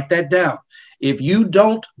down, write that down. If you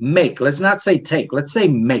don't make, let's not say take, let's say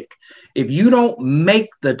make. If you don't make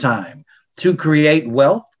the time to create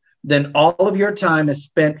wealth, then all of your time is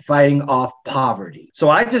spent fighting off poverty.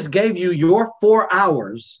 So I just gave you your 4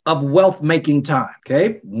 hours of wealth making time.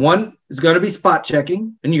 Okay. One is going to be spot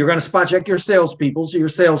checking, and you're going to spot check your salespeople, so your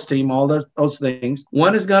sales team, all those things.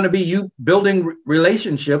 One is going to be you building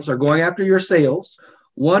relationships or going after your sales.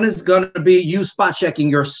 One is going to be you spot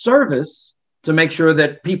checking your service to make sure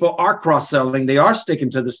that people are cross-selling, they are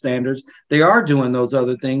sticking to the standards, they are doing those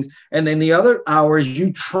other things. And then the other hour is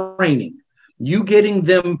you training. You getting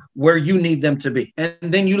them where you need them to be. And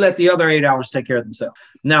then you let the other 8 hours take care of themselves.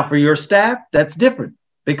 Now, for your staff, that's different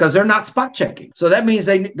because they're not spot checking. So that means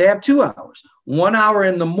they have 2 hours. 1 hour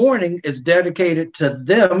in the morning is dedicated to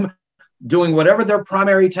them doing whatever their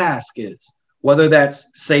primary task is, whether that's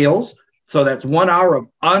sales. So that's 1 hour of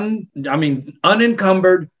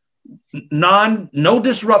unencumbered, no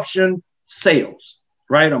disruption sales.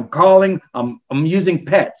 Right? I'm calling, I'm using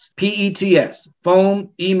PETS, PETS, phone,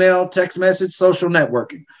 email, text message, social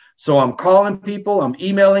networking. So I'm calling people, I'm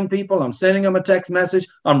emailing people, I'm sending them a text message,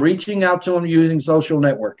 I'm reaching out to them using social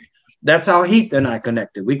networking. That's how Heath and I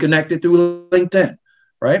connected. We connected through LinkedIn,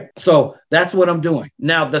 right? So that's what I'm doing.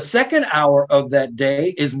 Now, the second hour of that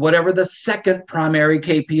day is whatever the second primary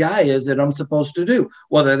KPI is that I'm supposed to do,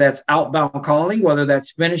 whether that's outbound calling, whether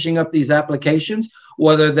that's finishing up these applications,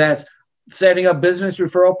 whether that's setting up business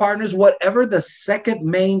referral partners, whatever the second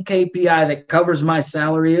main KPI that covers my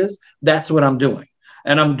salary is, that's what I'm doing.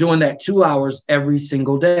 And I'm doing that 2 hours every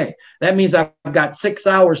single day. That means I've got 6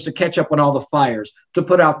 hours to catch up on all the fires, to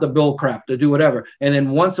put out the bill crap, to do whatever. And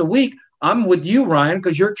then once a week, I'm with you, Ryan,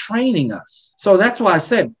 because you're training us. So that's why I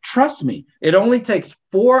said, trust me, it only takes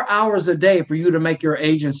 4 hours a day for you to make your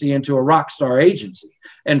agency into a rock star agency.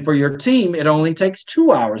 And for your team, it only takes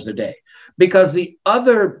 2 hours a day, because the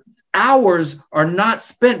other hours are not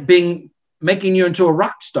spent making you into a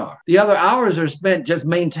rock star. The other hours are spent just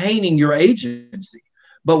maintaining your agency.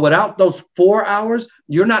 But without those 4 hours,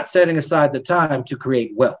 you're not setting aside the time to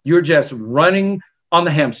create wealth. You're just running on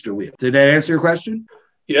the hamster wheel. Did that answer your question?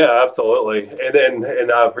 Yeah, absolutely. And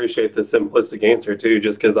I appreciate the simplistic answer too,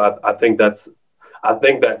 just because I think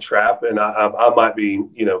that trap, and I might be,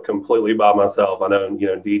 completely by myself. I know,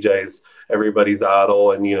 DJs, everybody's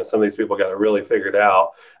idol, and, some of these people got it really figured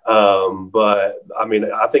out. But I mean,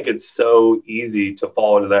 I think it's so easy to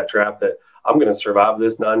fall into that trap that I'm going to survive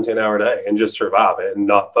this 9-10 hour day and just survive it and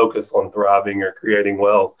not focus on thriving or creating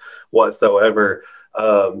wealth whatsoever.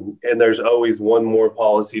 And there's always one more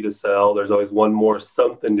policy to sell. There's always one more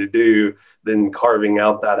something to do than carving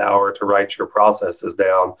out that hour to write your processes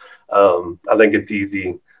down. I think it's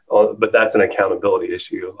easy, but that's an accountability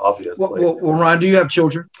issue, obviously. Well, Ron, do you have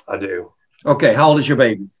children? I do. Okay. How old is your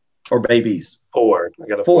baby or babies? 4. I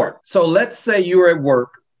got a 4. So let's say you're at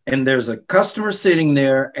work and there's a customer sitting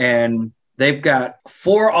there and they've got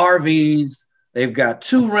 4 RVs. They've got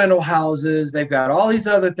 2 rental houses. They've got all these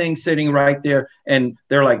other things sitting right there. And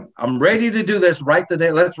they're like, I'm ready to do this right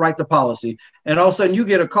today. Let's write the policy. And all of a sudden you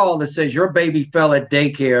get a call that says your baby fell at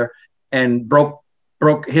daycare and broke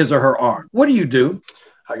his or her arm. What do you do?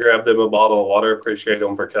 I grab them a bottle of water, appreciate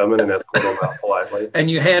them for coming, and escort them out politely. And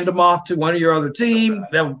you hand them off to one of your other team.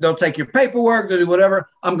 They'll take your paperwork, they'll do whatever.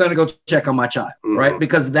 I'm going to go check on my child, right?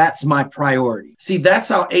 Because that's my priority. See, that's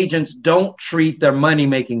how agents don't treat their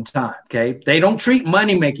money-making time, okay? They don't treat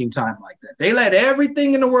money-making time like that. They let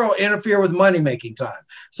everything in the world interfere with money-making time.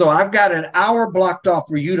 So I've got an hour blocked off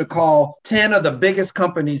for you to call 10 of the biggest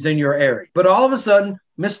companies in your area. But all of a sudden,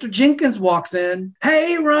 Mr. Jenkins walks in.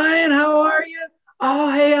 Hey, Ryan, how are you?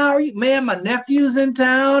 Oh, hey, how are you? Man, my nephew's in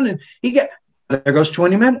town. And there goes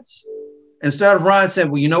 20 minutes. Instead of Ryan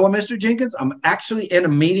saying, well, you know what, Mr. Jenkins, I'm actually in a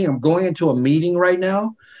meeting. I'm going into a meeting right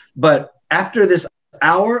now. But after this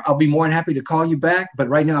hour, I'll be more than happy to call you back. But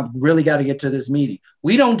right now, I've really got to get to this meeting.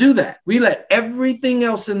 We don't do that. We let everything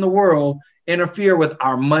else in the world interfere with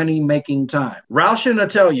our money-making time. Rauschen will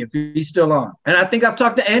tell you if he's still on. And I think I've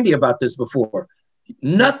talked to Andy about this before.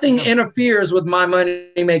 Nothing interferes with my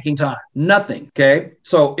money-making time. Nothing, okay?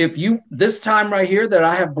 So if this time right here that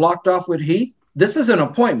I have blocked off with Heath, this is an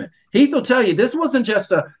appointment. Heath will tell you, this wasn't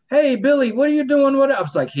just hey, Billy, what are you doing? I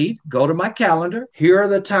was like, Heath, go to my calendar. Here are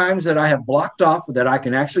the times that I have blocked off that I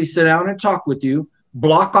can actually sit down and talk with you.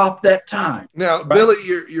 Block off that time. Now, right? Billy,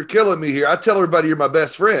 you're killing me here. I tell everybody you're my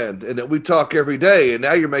best friend and that we talk every day, and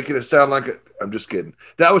now you're making it sound like I'm just kidding.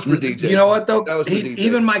 That was for DJ. You know what though? That was for DJ.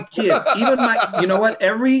 Even my kids, you know what?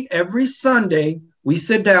 Every Sunday we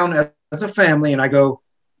sit down as a family and I go,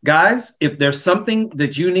 guys, if there's something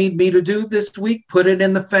that you need me to do this week, put it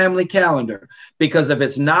in the family calendar. Because if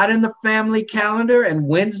it's not in the family calendar and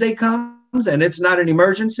Wednesday comes, and it's not an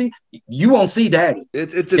emergency, you won't see daddy.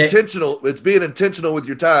 It's intentional. It's being intentional with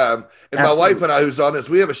your time. And Absolutely. My wife and I, who's on this,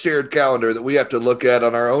 we have a shared calendar that we have to look at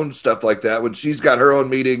on our own stuff like that when she's got her own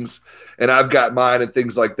meetings and I've got mine and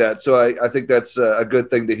things like that. So I think that's a good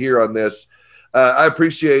thing to hear on this. I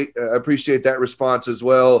appreciate that response as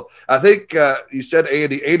well. I think you said,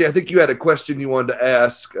 Andy, I think you had a question you wanted to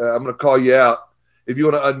ask. I'm going to call you out if you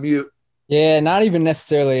want to unmute. Yeah, not even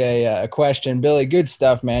necessarily a question. Billy, good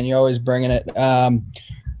stuff, man. You're always bringing it.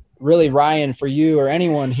 Really, Ryan, for you or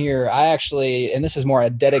anyone here, I actually, and this is more a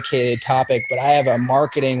dedicated topic, but I have a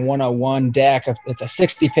marketing 101 deck. It's a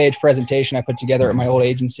 60-page presentation I put together at my old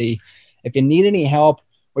agency. If you need any help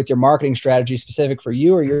with your marketing strategy specific for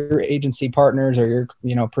you or your agency partners or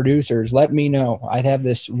your producers, let me know. I have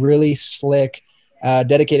this really slick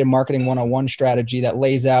dedicated marketing 101 strategy that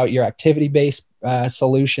lays out your activity-based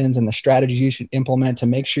solutions and the strategies you should implement to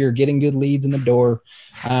make sure you're getting good leads in the door.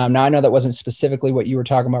 Now I know that wasn't specifically what you were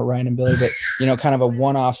talking about, Ryan and Billy, but kind of a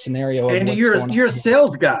one-off scenario. Andy, you're a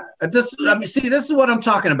sales guy. This is what I'm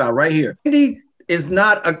talking about right here. Andy is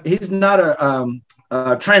not a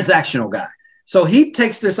transactional guy. So he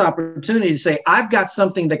takes this opportunity to say, I've got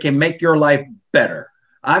something that can make your life better.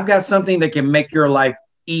 I've got something that can make your life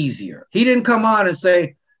easier. He didn't come on and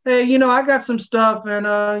say, hey, I got some stuff and,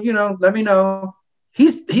 let me know.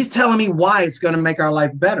 He's telling me why it's going to make our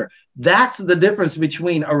life better. That's the difference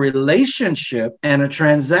between a relationship and a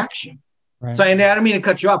transaction. Right. So, Andy, I didn't mean to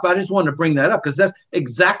cut you off. I just wanted to bring that up because that's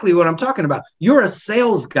exactly what I'm talking about. You're a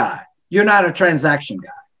sales guy. You're not a transaction guy.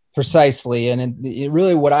 Precisely. And it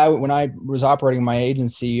really when I was operating my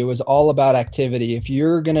agency, it was all about activity. If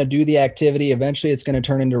you're going to do the activity, eventually it's going to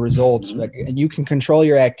turn into results. And you can control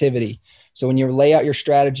your activity. So when you lay out your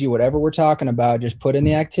strategy, whatever we're talking about, just put in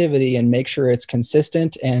the activity and make sure it's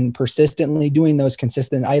consistent and persistently doing those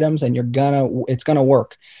consistent items, and it's gonna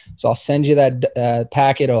work. So I'll send you that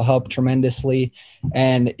packet. It'll help tremendously,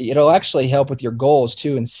 and it'll actually help with your goals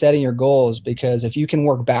too, and setting your goals. Because if you can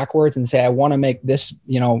work backwards and say, I want to make this,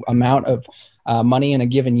 amount of money in a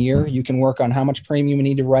given year, you can work on how much premium you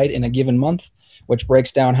need to write in a given month, which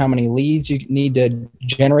breaks down how many leads you need to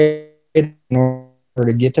generate in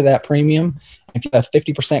to get to that premium. If you have a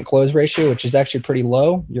 50% close ratio, which is actually pretty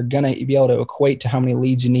low, you're going to be able to equate to how many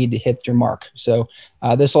leads you need to hit your mark. So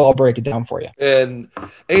this will all break it down for you. And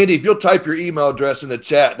Andy, if you'll type your email address in the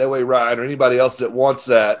chat, that way Ryan or anybody else that wants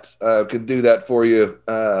that can do that for you.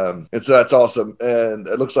 And so that's awesome. And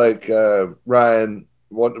it looks like Ryan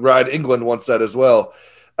England wants that as well.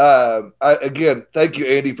 Again, thank you,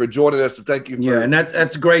 Andy, for joining us, and thank you. And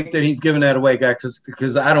that's great that he's giving that away, guys,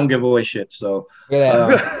 because I don't give away shit. So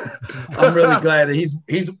I'm really glad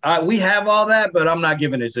that we have all that, but I'm not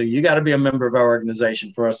giving it to you. You got to be a member of our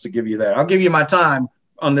organization for us to give you that. I'll give you my time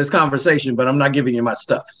on this conversation, but I'm not giving you my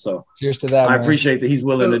stuff. So cheers to that. I appreciate that he's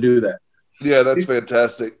willing to do that. Yeah, that's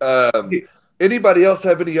fantastic. Anybody else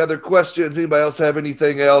have any other questions? Anybody else have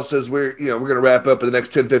anything else as we're going to wrap up in the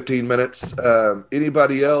next 10, 15 minutes?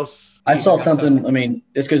 Anybody else? I saw something. I mean,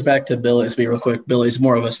 this goes back to Billy. Let's be real quick. Billy's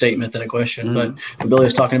more of a statement than a question. But when Billy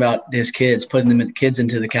was talking about his kids, putting them kids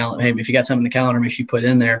into the calendar. Hey, if you got something in the calendar, make sure you put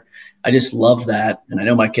it in there. I just love that. And I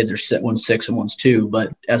know my kids are one's 6 and one's 2.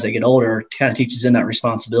 But as they get older, it kind of teaches them that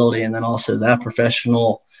responsibility and then also that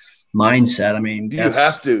professional mindset. I mean, you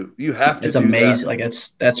have to. It's amazing. Like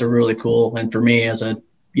that's a really cool. And for me as a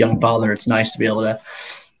young father, it's nice to be able to.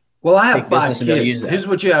 Well, I have 5 kids. Here's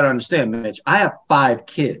what you got to understand, Mitch. I have 5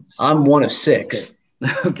 kids. I'm one of 6.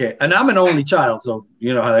 Okay. And I'm an only child, so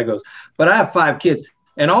you know how that goes. But I have 5 kids,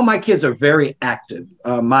 and all my kids are very active.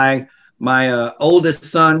 My oldest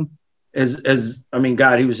son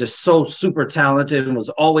he was just so super talented and was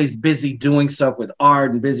always busy doing stuff with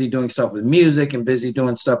art and busy doing stuff with music and busy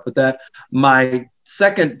doing stuff with that. My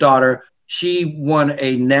second daughter, she won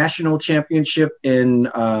a national championship in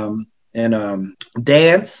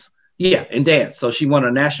dance. Yeah, in dance. So she won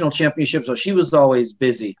a national championship. So she was always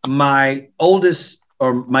busy. My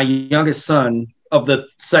youngest son of the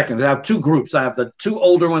second, I have 2 groups. I have the 2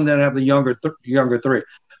 older ones, then I have the younger 3.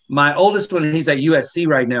 My oldest one, he's at USC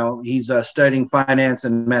right now. He's studying finance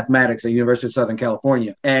and mathematics at University of Southern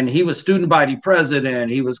California. And he was student body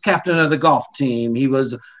president. He was captain of the golf team. He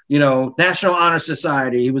was, National Honor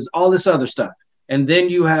Society. He was all this other stuff. And then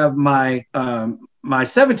you have my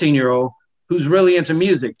 17-year-old who's really into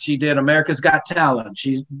music. She did America's Got Talent.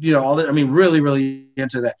 She's, really, really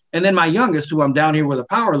into that. And then my youngest, who I'm down here with a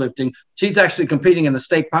powerlifting, she's actually competing in the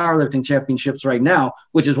state powerlifting championships right now,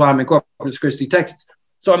 which is why I'm in Corpus Christi, Texas.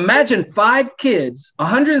 So imagine 5 kids,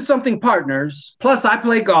 100-something partners, plus I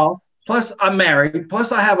play golf, plus I'm married,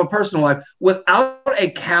 plus I have a personal life. Without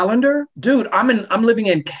a calendar, dude, I'm living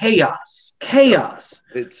in chaos.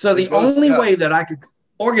 So the only way that I could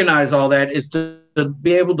organize all that is to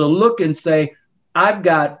be able to look and say, I've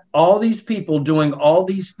got all these people doing all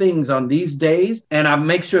these things on these days, and I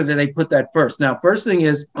make sure that they put that first. Now, first thing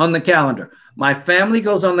is on the calendar. My family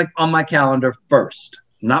goes on my calendar first,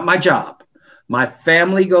 not my job. My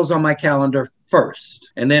family goes on my calendar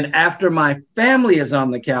first. And then after my family is on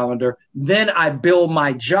the calendar, then I build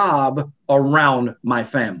my job around my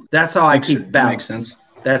family. That's how I keep balance. Makes sense.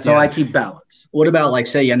 That's how I keep balance. What about, like,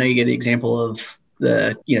 say, I know you get the example of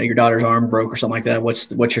your daughter's arm broke or something like that. What's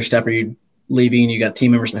your step? Are you leaving? You got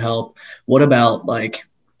team members to help. What about, like,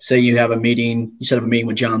 say you have a meeting, you set up a meeting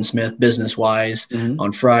with John Smith business wise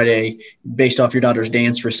on Friday, based off your daughter's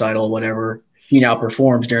dance recital, whatever he now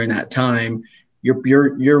performs during that time. You're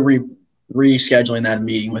rescheduling that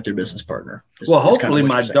meeting with your business partner. Hopefully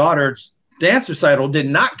my daughter's dance recital did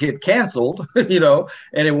not get canceled, and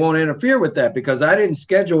it won't interfere with that because I didn't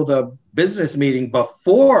schedule the business meeting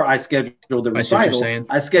before I scheduled the recital.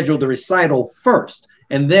 I scheduled the recital first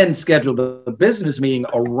and then scheduled the business meeting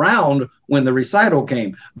around when the recital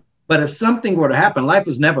came. But if something were to happen, life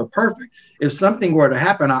is never perfect. If something were to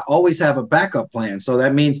happen, I always have a backup plan. So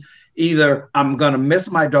that means either I'm going to miss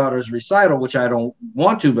my daughter's recital, which I don't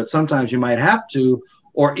want to, but sometimes you might have to,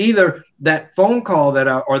 or either that phone call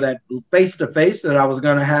or that face-to-face that I was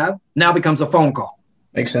going to have now becomes a phone call.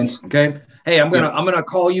 Makes sense. Okay. Hey, I'm going to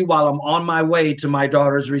call you while I'm on my way to my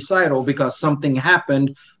daughter's recital because something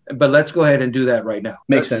happened, but let's go ahead and do that right now.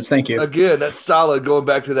 Makes sense. Thank you. Again, that's solid. Going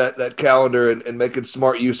back to that calendar and making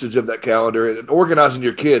smart usage of that calendar and organizing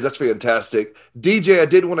your kids. That's fantastic. DJ, I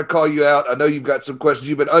did want to call you out. I know you've got some questions.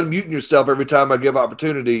 You've been unmuting yourself every time I give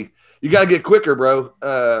opportunity. You got to get quicker, bro.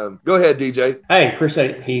 Go ahead, DJ. Hey, appreciate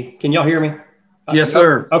it, Heath. Can y'all hear me? Yes,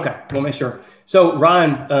 sir. Okay. We'll make sure. So,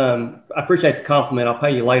 Ryan, I appreciate the compliment. I'll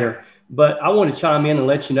pay you later. But I want to chime in and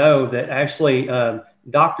let you know that actually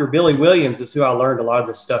Dr. Billy Williams is who I learned a lot of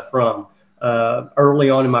this stuff from early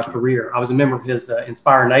on in my career. I was a member of his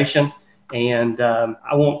Inspire Nation, and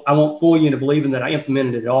I won't fool you into believing that I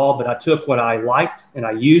implemented it all, but I took what I liked and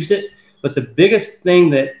I used it. But the biggest thing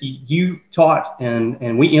that you taught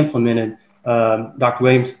and we implemented Dr.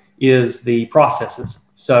 Williams, is the processes.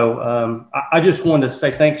 So I just wanted to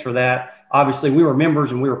say thanks for that. Obviously, we were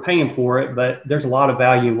members and we were paying for it, but there's a lot of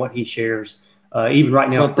value in what he shares, even right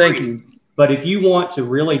now. Well, thank you. But if you want to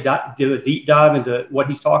really do a deep dive into what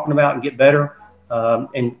he's talking about and get better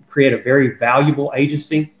and create a very valuable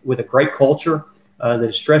agency with a great culture that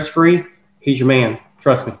is stress-free, he's your man.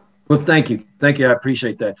 Trust me. Well, thank you. Thank you. I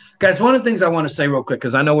appreciate that. Guys, one of the things I want to say real quick,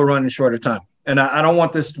 because I know we're running short of time, and I don't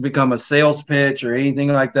want this to become a sales pitch or anything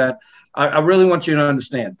like that. I really want you to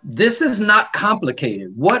understand, this is not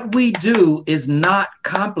complicated. What we do is not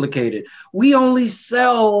complicated. We only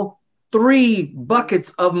sell 3 buckets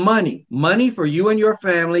of money: money for you and your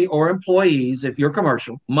family or employees if you're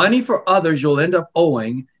commercial, money for others you'll end up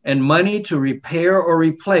owing, and money to repair or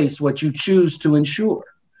replace what you choose to insure.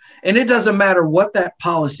 And it doesn't matter what that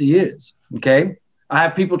policy is, okay? I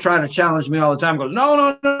have people trying to challenge me all the time, goes,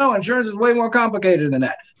 no, insurance is way more complicated than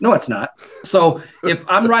that. No, it's not. So if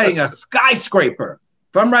I'm writing a skyscraper,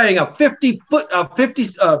 if I'm writing a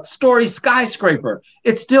 50-story skyscraper,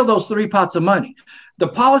 it's still those 3 pots of money. The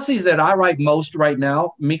policies that I write most right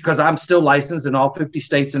now, because I'm still licensed in all 50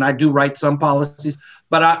 states and I do write some policies,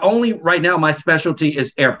 but right now my specialty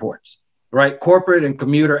is airports, right? Corporate and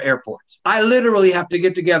commuter airports. I literally have to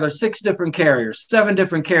get together 6 different carriers, 7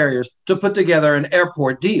 different carriers to put together an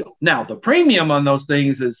airport deal. Now, the premium on those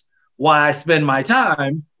things is why I spend my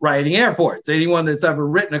time writing airports. Anyone that's ever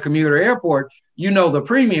written a commuter airport, the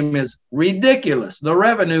premium is ridiculous. The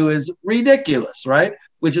revenue is ridiculous, right?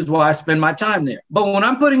 Which is why I spend my time there. But when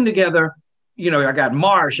I'm putting together, I got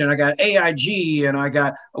Marsh and I got AIG and I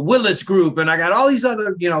got Willis Group and I got all these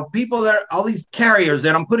other, people all these carriers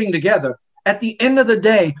that I'm putting together. At the end of the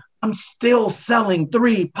day, I'm still selling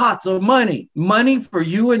 3 pots of money for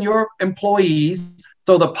you and your employees.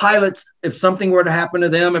 So the pilots, if something were to happen to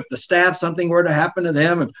them, if the staff, something were to happen to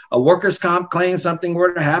them, if a workers' comp claim, something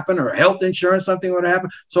were to happen, or health insurance, something were to happen.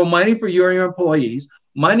 So money for you and your employees,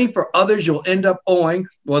 money for others you'll end up owing,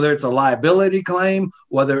 whether it's a liability claim,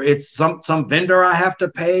 whether it's some vendor I have to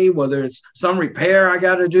pay, whether it's some repair I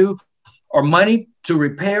got to do, or money to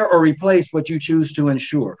repair or replace what you choose to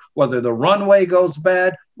insure, whether the runway goes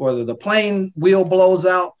bad, whether the plane wheel blows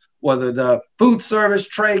out, whether the food service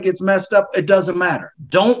tray gets messed up, it doesn't matter.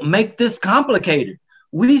 Don't make this complicated.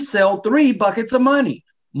 We sell 3 buckets of money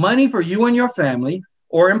for you and your family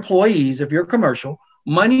or employees if you're commercial,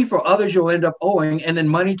 money for others you'll end up owing, and then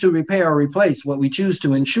money to repair or replace what we choose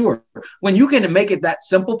to insure. When you can make it that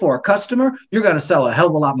simple for a customer, you're going to sell a hell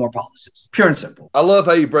of a lot more policies. Pure and simple. I love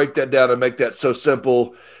how you break that down and make that so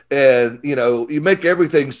simple. And, you make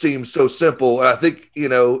everything seem so simple. And I think,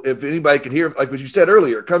 if anybody can hear, like what you said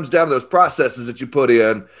earlier, it comes down to those processes that you put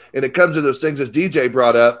in, and it comes to those things as DJ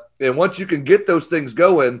brought up. And once you can get those things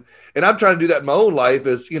going, and I'm trying to do that in my own life,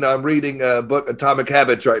 is, I'm reading a book, Atomic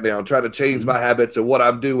Habits, right now. I'm trying to change my habits and what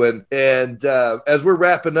I'm doing. And as we're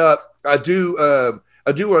wrapping up, I do want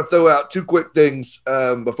to throw out 2 quick things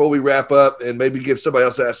before we wrap up, and maybe give somebody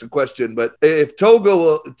else to ask a question. But if Togo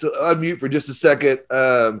will to unmute for just a second,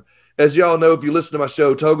 as y'all know, if you listen to my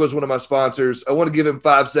show, Togo is one of my sponsors. I want to give him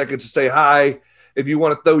 5 seconds to say hi. If you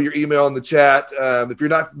want to throw your email in the chat, if you're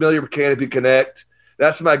not familiar with Canopy Connect,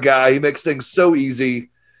 that's my guy. He makes things so easy.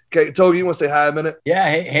 Okay, Toga, you want to say hi a minute? Yeah.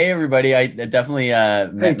 Hey, everybody. I definitely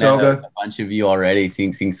met a bunch of you already,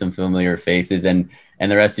 seeing some familiar faces, and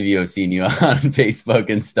the rest of you have seen you on Facebook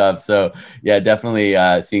and stuff. So yeah, definitely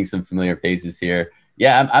seeing some familiar faces here.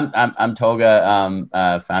 Yeah, I'm Toga,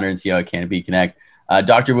 founder and CEO at Canopy Connect.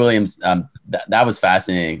 Dr. Williams, that was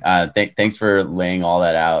fascinating. Thanks for laying all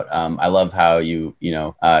that out. I love how you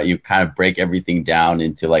kind of break everything down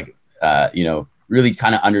into really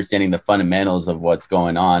kind of understanding the fundamentals of what's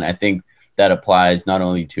going on. I think that applies not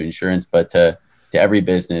only to insurance, but to every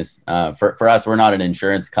business. For us, we're not an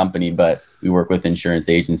insurance company, but we work with insurance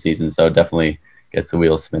agencies. And so definitely gets the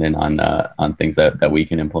wheels spinning on things that we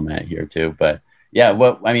can implement here too. But yeah,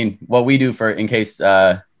 what we do in case,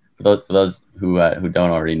 for those who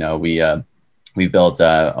don't already know, we built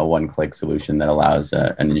a one-click solution that allows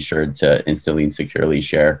an insured to instantly and securely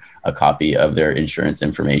share a copy of their insurance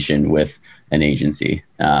information with an agency.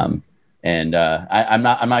 I'm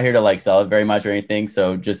not here to sell it very much or anything.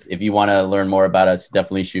 So just if you want to learn more about us,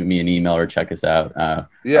 definitely shoot me an email or check us out.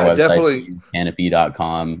 Yeah, definitely.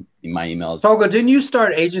 Canopy.com. My email is Toga. Didn't you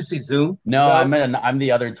start Agency Zoom? No, I'm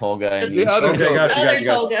the other Tolga.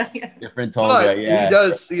 Tolga. Different Tolga. Yeah. He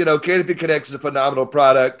does. Canopy Connect is a phenomenal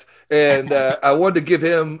product, and I wanted to give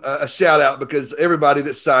him a shout out because everybody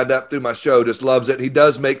that signed up through my show just loves it. He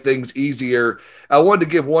does make things easier. I wanted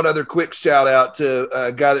to give one other quick shout out to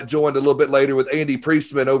a guy that joined a little bit later with Andy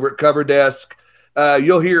Priestman over at Cover Desk.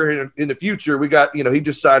 you'll hear in the future. We got, he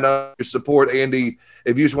just signed up to support Andy.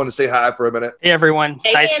 If you just want to say hi for a minute. Hey, everyone.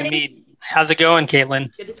 Hey, nice Andy. to meet. How's it going,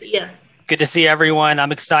 Caitlin? Good to see you. Good to see everyone.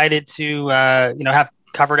 I'm excited to, have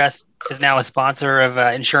Covered Us is now a sponsor of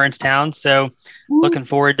Insurance Town. So looking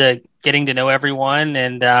forward to getting to know everyone.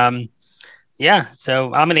 And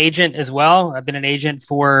so I'm an agent as well. I've been an agent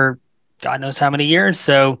for God knows how many years.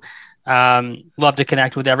 So love to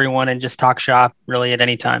connect with everyone and just talk shop really at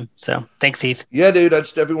any time. So thanks, Heath. Yeah, dude, I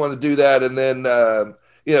just definitely want to do that. And then,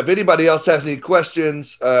 if anybody else has any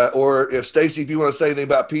questions or if Stacy, if you want to say anything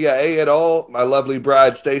about PIA at all, my lovely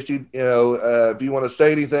bride, Stacy, if you want to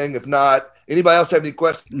say anything, if not, anybody else have any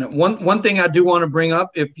questions? One thing I do want to bring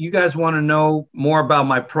up, if you guys want to know more about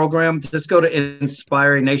my program, just go to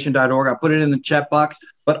inspiringnation.org. I put it in the chat box,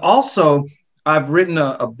 but also I've written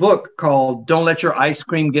a book called Don't Let Your Ice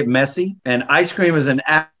Cream Get Messy. And ice cream is an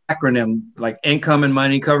acronym like income and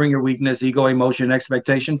money, covering your weakness, ego, emotion,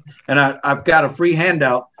 expectation. And I've got a free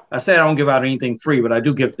handout. I say I don't give out anything free, but I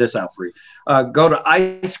do give this out free. Go to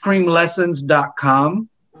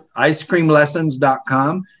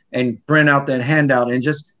icecreamlessons.com and print out that handout. And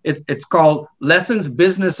it's called Lessons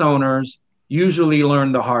Business Owners Usually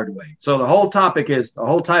Learn the Hard Way. So the whole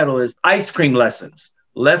title is Ice Cream Lessons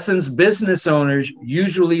Business Owners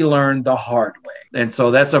Usually Learn the Hard Way. And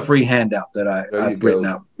so that's a free handout that I've written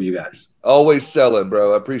out for you guys. Always selling,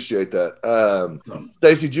 bro. I appreciate that.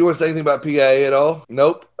 Stacy, do you want to say anything about PA at all?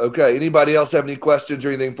 Nope. Okay. Anybody else have any questions or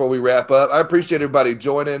anything before we wrap up? I appreciate everybody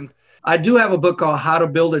joining. I do have a book called How to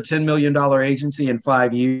Build a $10 Million Agency in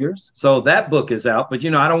 5 Years. So that book is out, but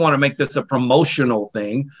I don't want to make this a promotional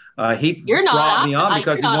thing. You're not. brought me on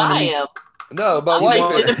because he wanted me. No, my I'm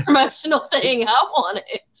wife making the promotional thing. I want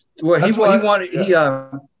it. Well,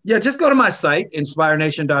 just go to my site,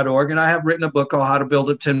 inspiringnation.org, and I have written a book called How to Build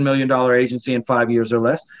a $10 Million Agency in 5 years or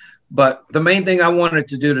less. But the main thing I wanted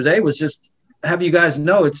to do today was just have you guys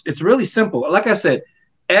know it's really simple. Like I said,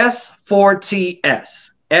 S4TS,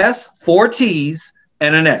 S, 4 T's,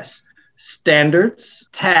 and an S. Standards,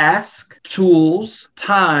 task, tools,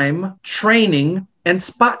 time, training, and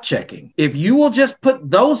spot checking. If you will just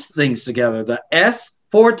put those things together, the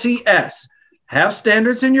S4TS, have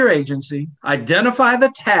standards in your agency, identify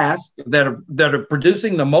the tasks that are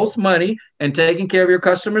producing the most money and taking care of your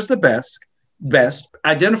customers the best,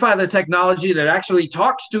 identify the technology that actually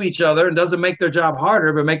talks to each other and doesn't make their job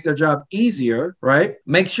harder, but make their job easier, right?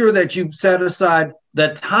 Make sure that you set aside the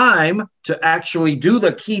time to actually do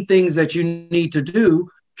the key things that you need to do,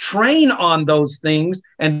 train on those things,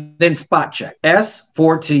 and then spot check.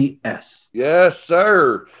 S4TS. Yes,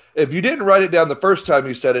 sir. If you didn't write it down the first time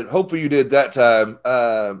you said it, hopefully you did that time.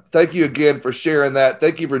 Thank you again for sharing that.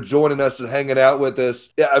 Thank you for joining us and hanging out with us.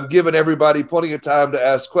 Yeah, I've given everybody plenty of time to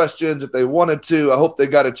ask questions if they wanted to. I hope they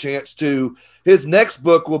got a chance to. His next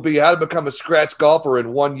book will be How to Become a Scratch Golfer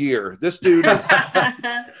in 1 year. This dude is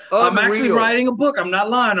I'm actually writing a book. I'm not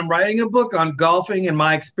lying. I'm writing a book on golfing and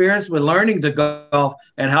my experience with learning to golf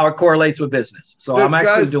and how it correlates with business. So I'm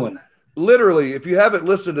actually doing that. Literally, if you haven't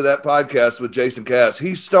listened to that podcast with Jason Cass,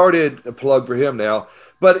 he started a plug for him now,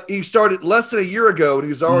 but he started less than a year ago and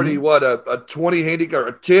he's already a 20 handicap or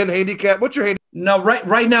a 10 handicap. What's your handicap? No,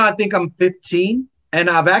 right now I think I'm 15 and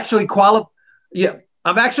I've actually qualified. Yeah,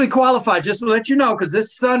 I've actually qualified, just to let you know, because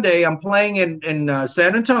this Sunday I'm playing in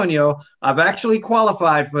San Antonio. I've actually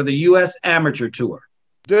qualified for the U.S. Amateur Tour.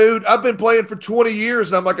 Dude, I've been playing for 20 years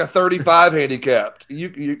and I'm like a 35 handicapped.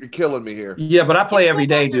 You're killing me here. Yeah, but I play every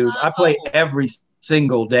day, dude. I play every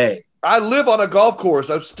single day. I live on a golf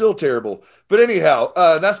course. I'm still terrible. But anyhow,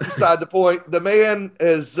 that's beside the point. The man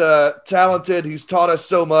is talented. He's taught us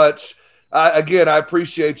so much. I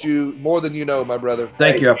appreciate you more than you know, my brother.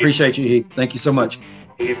 Thank you. I appreciate you, Heath. Thank you so much.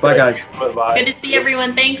 Bye, guys. Good to see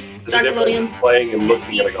everyone. Thanks, Dr. Williams. Playing and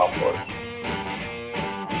looking at a golf course.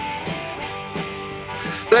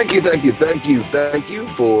 Thank you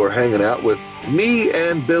for hanging out with me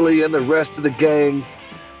and Billy and the rest of the gang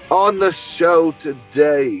on the show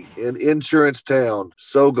today in Insurance Town.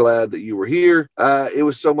 So glad that you were here. It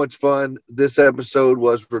was so much fun. This episode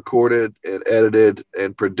was recorded and edited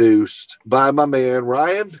and produced by my man,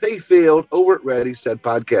 Ryan Mayfield over at Ready Set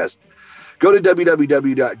Podcast. Go to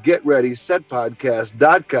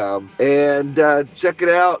www.getreadysetpodcast.com and check it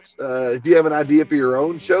out. If you have an idea for your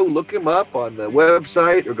own show, look him up on the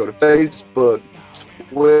website or go to Facebook,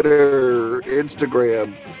 Twitter,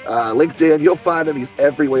 Instagram, LinkedIn. You'll find him. He's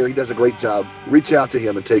everywhere. He does a great job. Reach out to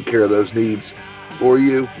him and take care of those needs for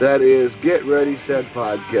you. That is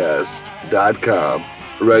GetReadySetPodcast.com.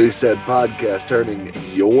 Ready Set Podcast, turning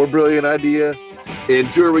your brilliant idea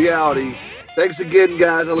into a reality. Thanks again,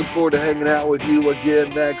 guys. I look forward to hanging out with you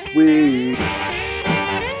again next week.